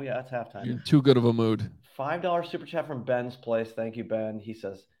 Oh, yeah, it's halftime. You're in too good of a mood. $5 super chat from Ben's Place. Thank you, Ben. He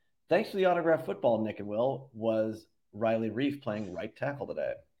says, thanks for the autographed football, Nick and Will. Was Riley Reef playing right tackle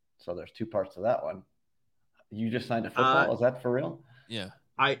today? So there's 2 parts to that one. You just signed a football? Is that for real? Yeah.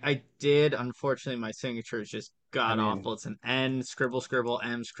 I did. Unfortunately, my signature is just awful. It's an N, scribble,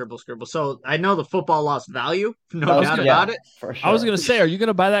 M, scribble. So I know the football lost value. No doubt about it. For sure. I was going to say, are you going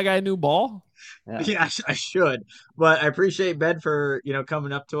to buy that guy a new ball? Yeah, I should. But I appreciate Ben for,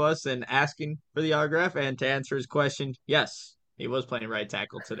 coming up to us and asking for the autograph. And to answer his question, yes, he was playing right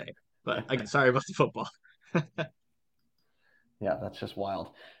tackle today. But again, sorry about the football. Yeah, that's just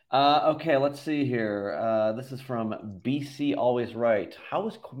wild. Okay, let's see here. This is from BC Always Right. How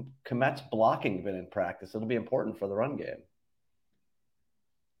has Komet's blocking been in practice? It'll be important for the run game.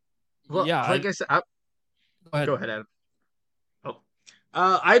 Well, yeah, I said, go ahead, Adam.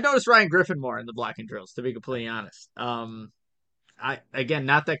 I noticed Ryan Griffin more in the blocking drills, to be completely honest. again,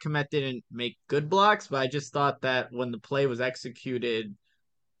 not that Komet didn't make good blocks, but I just thought that when the play was executed,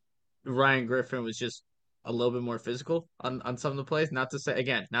 Ryan Griffin was just a little bit more physical on some of the plays. Not to say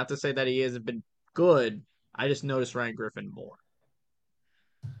that he hasn't been good. I just noticed Ryan Griffin more.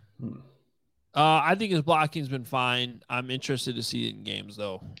 I think his blocking's been fine. I'm interested to see it in games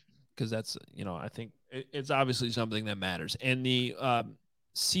though, because that's I think it's obviously something that matters. And the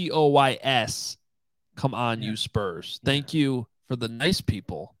COYS, come on, you Spurs. Thank you for the nice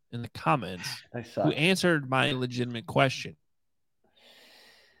people in the comments who answered my legitimate question.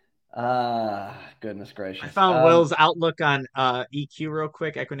 Goodness gracious. I found Will's outlook on EQ real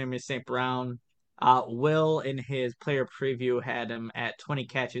quick. Equanimity St. Brown. Will in his player preview had him at 20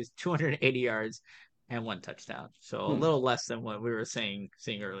 catches, 280 yards, and 1 touchdown. So a little less than what we were seeing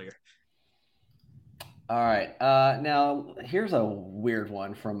earlier. All right. Now here's a weird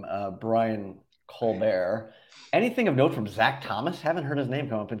one from Brian Colbert. Anything of note from Zach Thomas? Haven't heard his name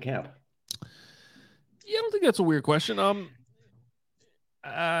come up in camp. Yeah, I don't think that's a weird question.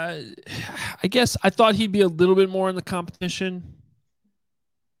 I guess I thought he'd be a little bit more in the competition.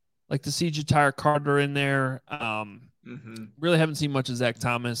 Like to see Ja'Tyre Carter in there. Really haven't seen much of Zach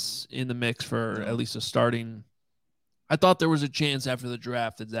Thomas in the mix for at least a starting. I thought there was a chance after the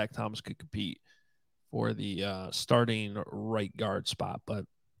draft that Zach Thomas could compete for the starting right guard spot, but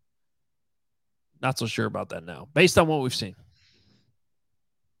not so sure about that now, based on what we've seen.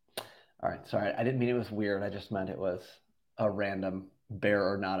 All right. Sorry. I didn't mean it was weird. I just meant it was a random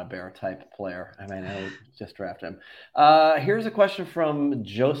bear or not a bear type player. I mean, I just drafted him. Here's a question from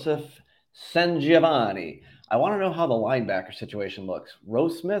Joseph Sangiovanni. I want to know how the linebacker situation looks.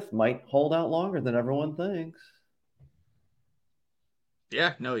 Rose Smith might hold out longer than everyone thinks.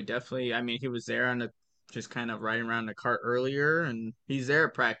 Yeah, no, he definitely. I mean, he was there just kind of riding around the cart earlier, and he's there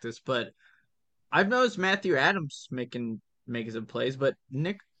at practice. But I've noticed Matthew Adams making some plays, but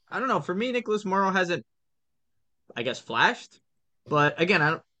I don't know. For me, Nicholas Morrow hasn't, I guess, flashed. But again,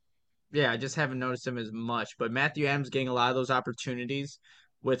 I just haven't noticed him as much. But Matthew Adams getting a lot of those opportunities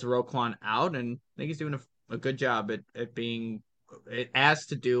with Roquan out, and I think he's doing a good job at being asked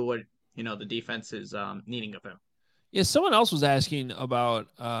to do what the defense is needing of him. Yeah, someone else was asking about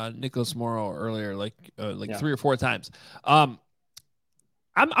Nicholas Morrow earlier, like 3 or 4 times. I'm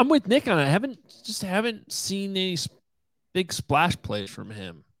with Nick on it. I haven't seen any big splash plays from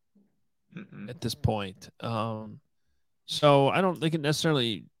him at this point. So I don't think it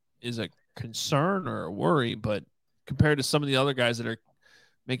necessarily is a concern or a worry, but compared to some of the other guys that are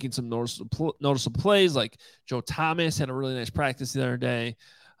making some noticeable plays, like Joe Thomas had a really nice practice the other day.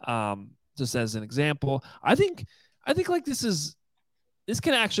 Just as an example, I think like this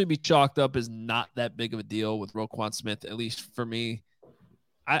can actually be chalked up as not that big of a deal with Roquan Smith, at least for me.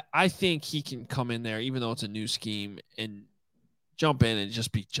 I think he can come in there, even though it's a new scheme, and jump in and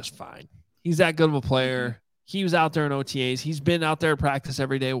just be just fine. He's that good of a player. He was out there in OTAs. He's been out there at practice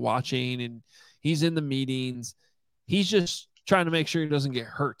every day watching, and he's in the meetings. He's just trying to make sure he doesn't get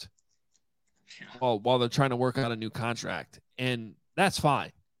hurt while they're trying to work out a new contract. And that's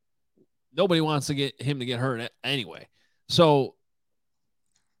fine. Nobody wants to get him to get hurt anyway. So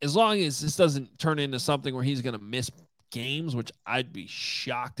as long as this doesn't turn into something where he's going to miss games, which I'd be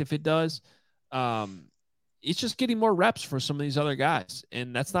shocked if it does, it's just getting more reps for some of these other guys.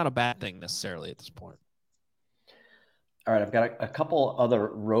 And that's not a bad thing necessarily at this point. All right, I've got a couple other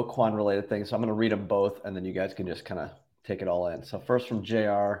Roquan related things. So I'm going to read them both, and then you guys can just kind of take it all in. So first from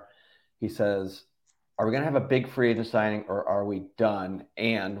JR, he says, are we going to have a big free agent signing, or are we done?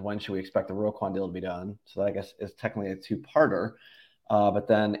 And when should we expect the Roquan deal to be done? So that, I guess, is technically a two-parter. But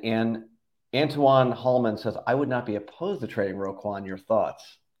then Antoine Hallman says, I would not be opposed to trading Roquan. Your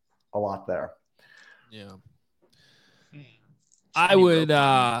thoughts? A lot there. Yeah. I would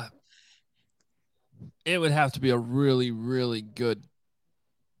it would have to be a really, really good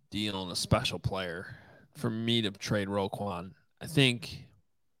deal and a special player for me to trade Roquan. I think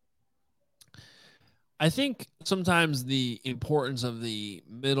sometimes the importance of the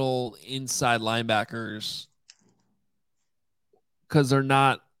middle inside linebackers, because they're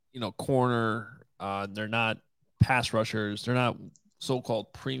not, corner, they're not pass rushers, they're not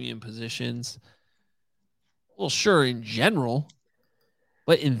so-called premium positions. Well, sure, in general,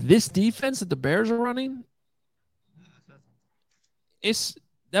 but in this defense that the Bears are running, it's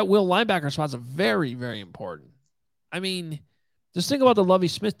that will linebacker spot's very, very important. I mean, just think about the Lovie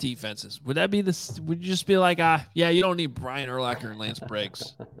Smith defenses. Would you just be like, yeah, you don't need Brian Urlacher and Lance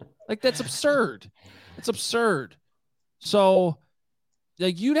Briggs? Like, that's absurd. It's absurd. So,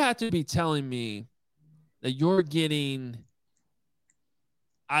 like, you'd have to be telling me that you're getting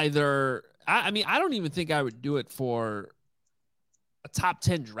either. I mean, I don't even think I would do it for top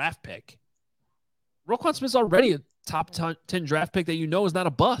 10 draft pick. Roquan Smith's already a top 10 draft pick that you know is not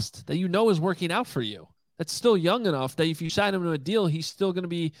a bust, that you know is working out for you. That's still young enough that if you sign him to a deal, he's still going to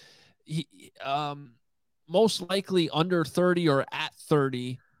be most likely under 30 or at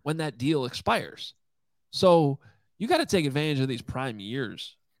 30 when that deal expires. So you got to take advantage of these prime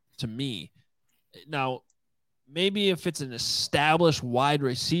years, to me. Now, maybe if it's an established wide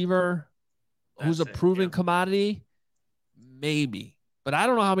receiver who's a proven commodity, maybe. But I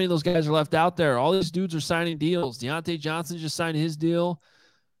don't know how many of those guys are left out there. All these dudes are signing deals. Deontay Johnson just signed his deal.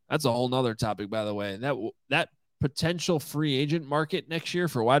 That's a whole nother topic, by the way. That potential free agent market next year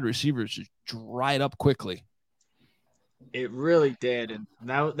for wide receivers just dried up quickly. It really did, and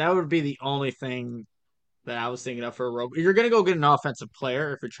that would be the only thing that I was thinking of for Roquan. If you're going to go get an offensive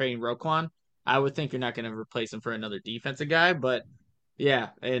player, if you're trading Roquan, I would think you're not going to replace him for another defensive guy. But yeah,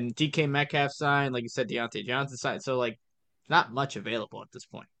 and DK Metcalf signed, like you said, Deontay Johnson signed. So like, not much available at this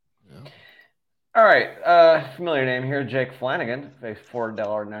point. Yeah. All right, familiar name here, Jake Flanagan, a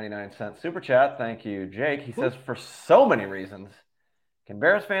 $4.99 super chat. Thank you, Jake. He says, for so many reasons, can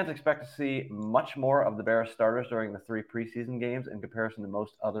Bears fans expect to see much more of the Bears starters during the 3 preseason games in comparison to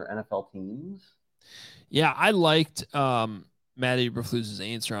most other NFL teams? Yeah, I liked Matt Eberflus's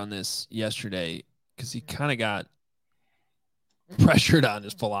answer on this yesterday because he kind of got pressured on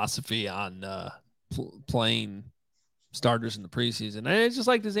his philosophy on playing starters in the preseason. And I just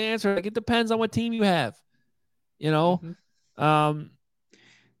like this answer. Like, it depends on what team you have. I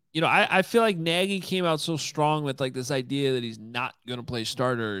feel like Nagy came out so strong with like this idea that he's not going to play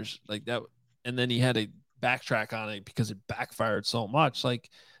starters like that. And then he had to backtrack on it because it backfired so much. Like,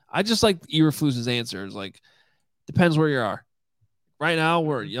 I just like Eberflus's answers. Like, depends where you are. Right now,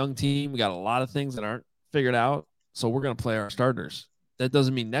 we're a young team. We got a lot of things that aren't figured out. So we're going to play our starters. That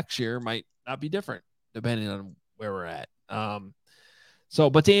doesn't mean next year might not be different depending on where we're at.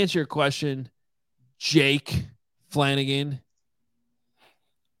 But to answer your question, Jake Flanagan,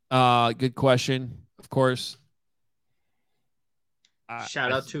 good question, of course.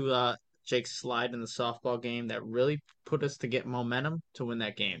 Shout out to Jake's slide in the softball game that really put us to get momentum to win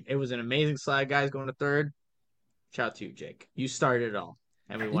that game. It was an amazing slide, guys, going to third. Shout out to you, Jake. You started it all,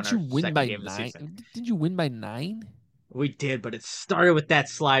 and we won our second game of the season. Did you win by 9? We did, but it started with that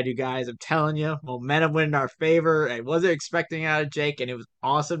slide, you guys. I'm telling you, momentum went in our favor. I wasn't expecting it out of Jake, and it was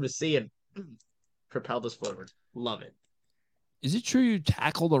awesome to see and propelled us forward. Love it. Is it true you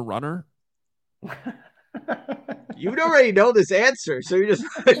tackled a runner? You already know this answer, so you're just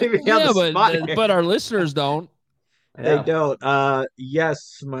putting me on the spot here. But our listeners don't. They don't.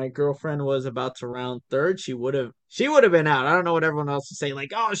 Yes, my girlfriend was about to round third. She would have been out. I don't know what everyone else is saying.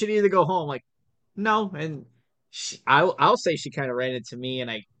 Like, oh, she needed to go home. Like, no, and I'll say she kind of ran into me, and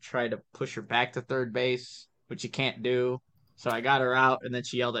I tried to push her back to third base, which you can't do. So I got her out, and then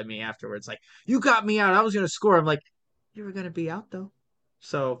she yelled at me afterwards, like, "You got me out. I was gonna score." I'm like, "You were gonna be out though."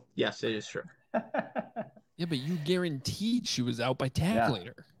 So yes, it is true. Yeah, but you guaranteed she was out by tackling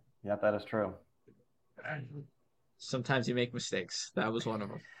her. Yeah, that is true. Sometimes you make mistakes. That was one of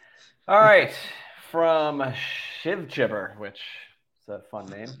them. All right, from Shiv Chibber, which is a fun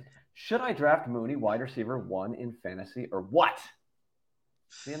name. Should I draft Mooney wide receiver 1 in fantasy or what?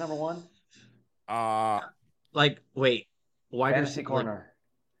 See a number 1? Wait, wide fantasy corner.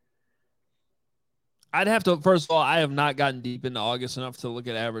 I'd have to, first of all, I have not gotten deep into August enough to look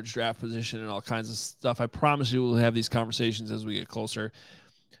at average draft position and all kinds of stuff. I promise you we'll have these conversations as we get closer.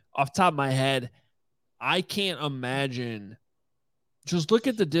 Off the top of my head, I can't imagine. Just look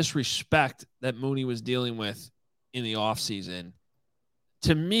at the disrespect that Mooney was dealing with in the offseason.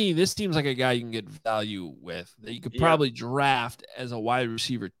 To me, this seems like a guy you can get value with, that you could probably draft as a wide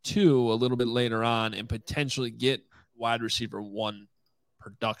receiver 2 a little bit later on and potentially get wide receiver 1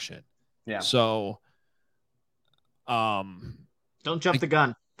 production. Yeah. So, don't jump the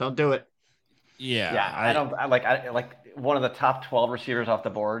gun. Don't do it. Yeah. Yeah. I like one of the top 12 receivers off the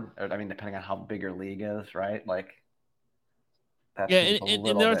board. I mean, depending on how big your league is, right? Like, yeah, and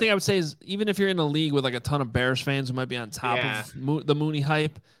the other thing I would say is, even if you're in a league with like a ton of Bears fans who might be on top of the Mooney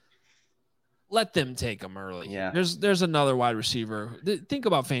hype, let them take him early. Yeah. There's another wide receiver. Think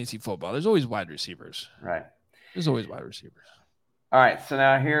about fantasy football. There's always wide receivers. Right. There's always wide receivers. All right. So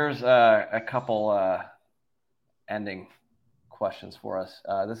now here's a couple ending questions for us.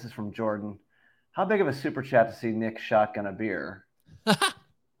 This is from Jordan. How big of a super chat to see Nick shotgun a beer?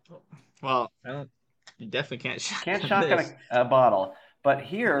 Well, you definitely can't shotgun a bottle. But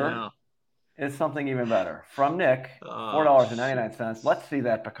here is something even better. From Nick, $4.99. Let's see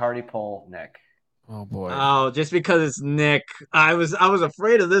that Bacardi pull, Nick. Oh boy. Oh, just because it's Nick. I was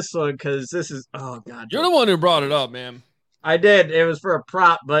afraid of this one because this is, oh God. You're the one who brought it up, man. I did. It was for a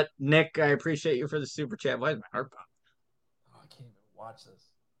prop, but Nick, I appreciate you for the super chat. Why is my heart popping? Oh, I can't even watch this.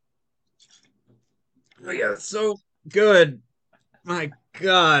 Oh yeah, it's so good. My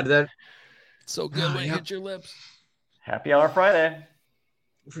God, that So good when it yep. hits your lips. Happy Hour Friday.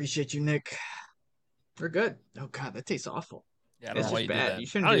 Appreciate you, Nick. We're good. Oh God, that tastes awful. Yeah, I don't It's know why just you did bad. that. You I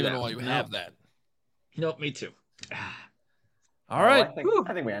shouldn't don't do even that. know why you No. have that. Nope, me too. All right. I think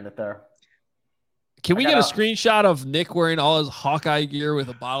we end it there. Can we get a screenshot of Nick wearing all his Hawkeye gear with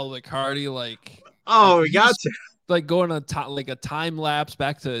a bottle of Bacardi? We got to. Like going a time lapse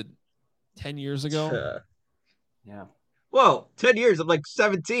back to 10 years ago. Yeah. Whoa, 10 years. I'm like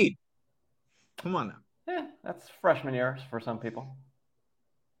 17. Come on now. Yeah, that's freshman years for some people.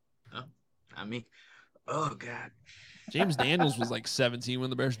 Oh, not me. Oh God. James Daniels was like 17 when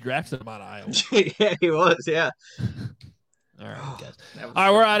the Bears drafted him out of Iowa. Yeah, he was. Yeah. All right, guys. All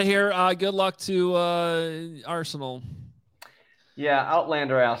right, we're out of here. Good luck to Arsenal. Yeah,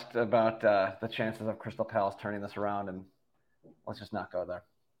 Outlander asked about the chances of Crystal Palace turning this around, and let's just not go there.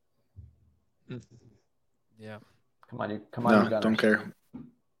 Yeah. Come on, you Gunners. Don't care.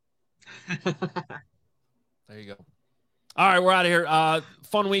 There you go. All right, we're out of here.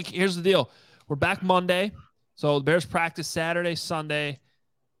 Fun week. Here's the deal. We're back Monday. So the Bears practice Saturday, Sunday.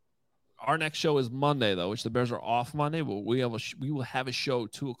 Our next show is Monday, though, which the Bears are off Monday. But we will have a show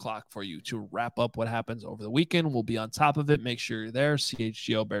 2:00 for you to wrap up what happens over the weekend. We'll be on top of it. Make sure you're there.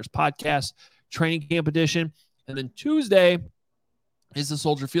 CHGO Bears Podcast, Training Camp Edition. And then Tuesday is the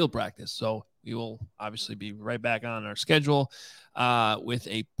Soldier Field practice. So we will obviously be right back on our schedule with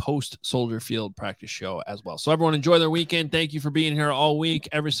a post-Soldier Field practice show as well. So everyone enjoy their weekend. Thank you for being here all week,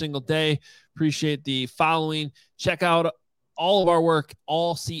 every single day. Appreciate the following. Check out all of our work,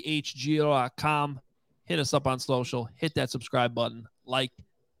 allchgo.com. Hit us up on social. Hit that subscribe button. Like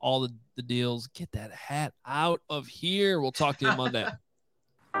all the deals. Get that hat out of here. We'll talk to you Monday.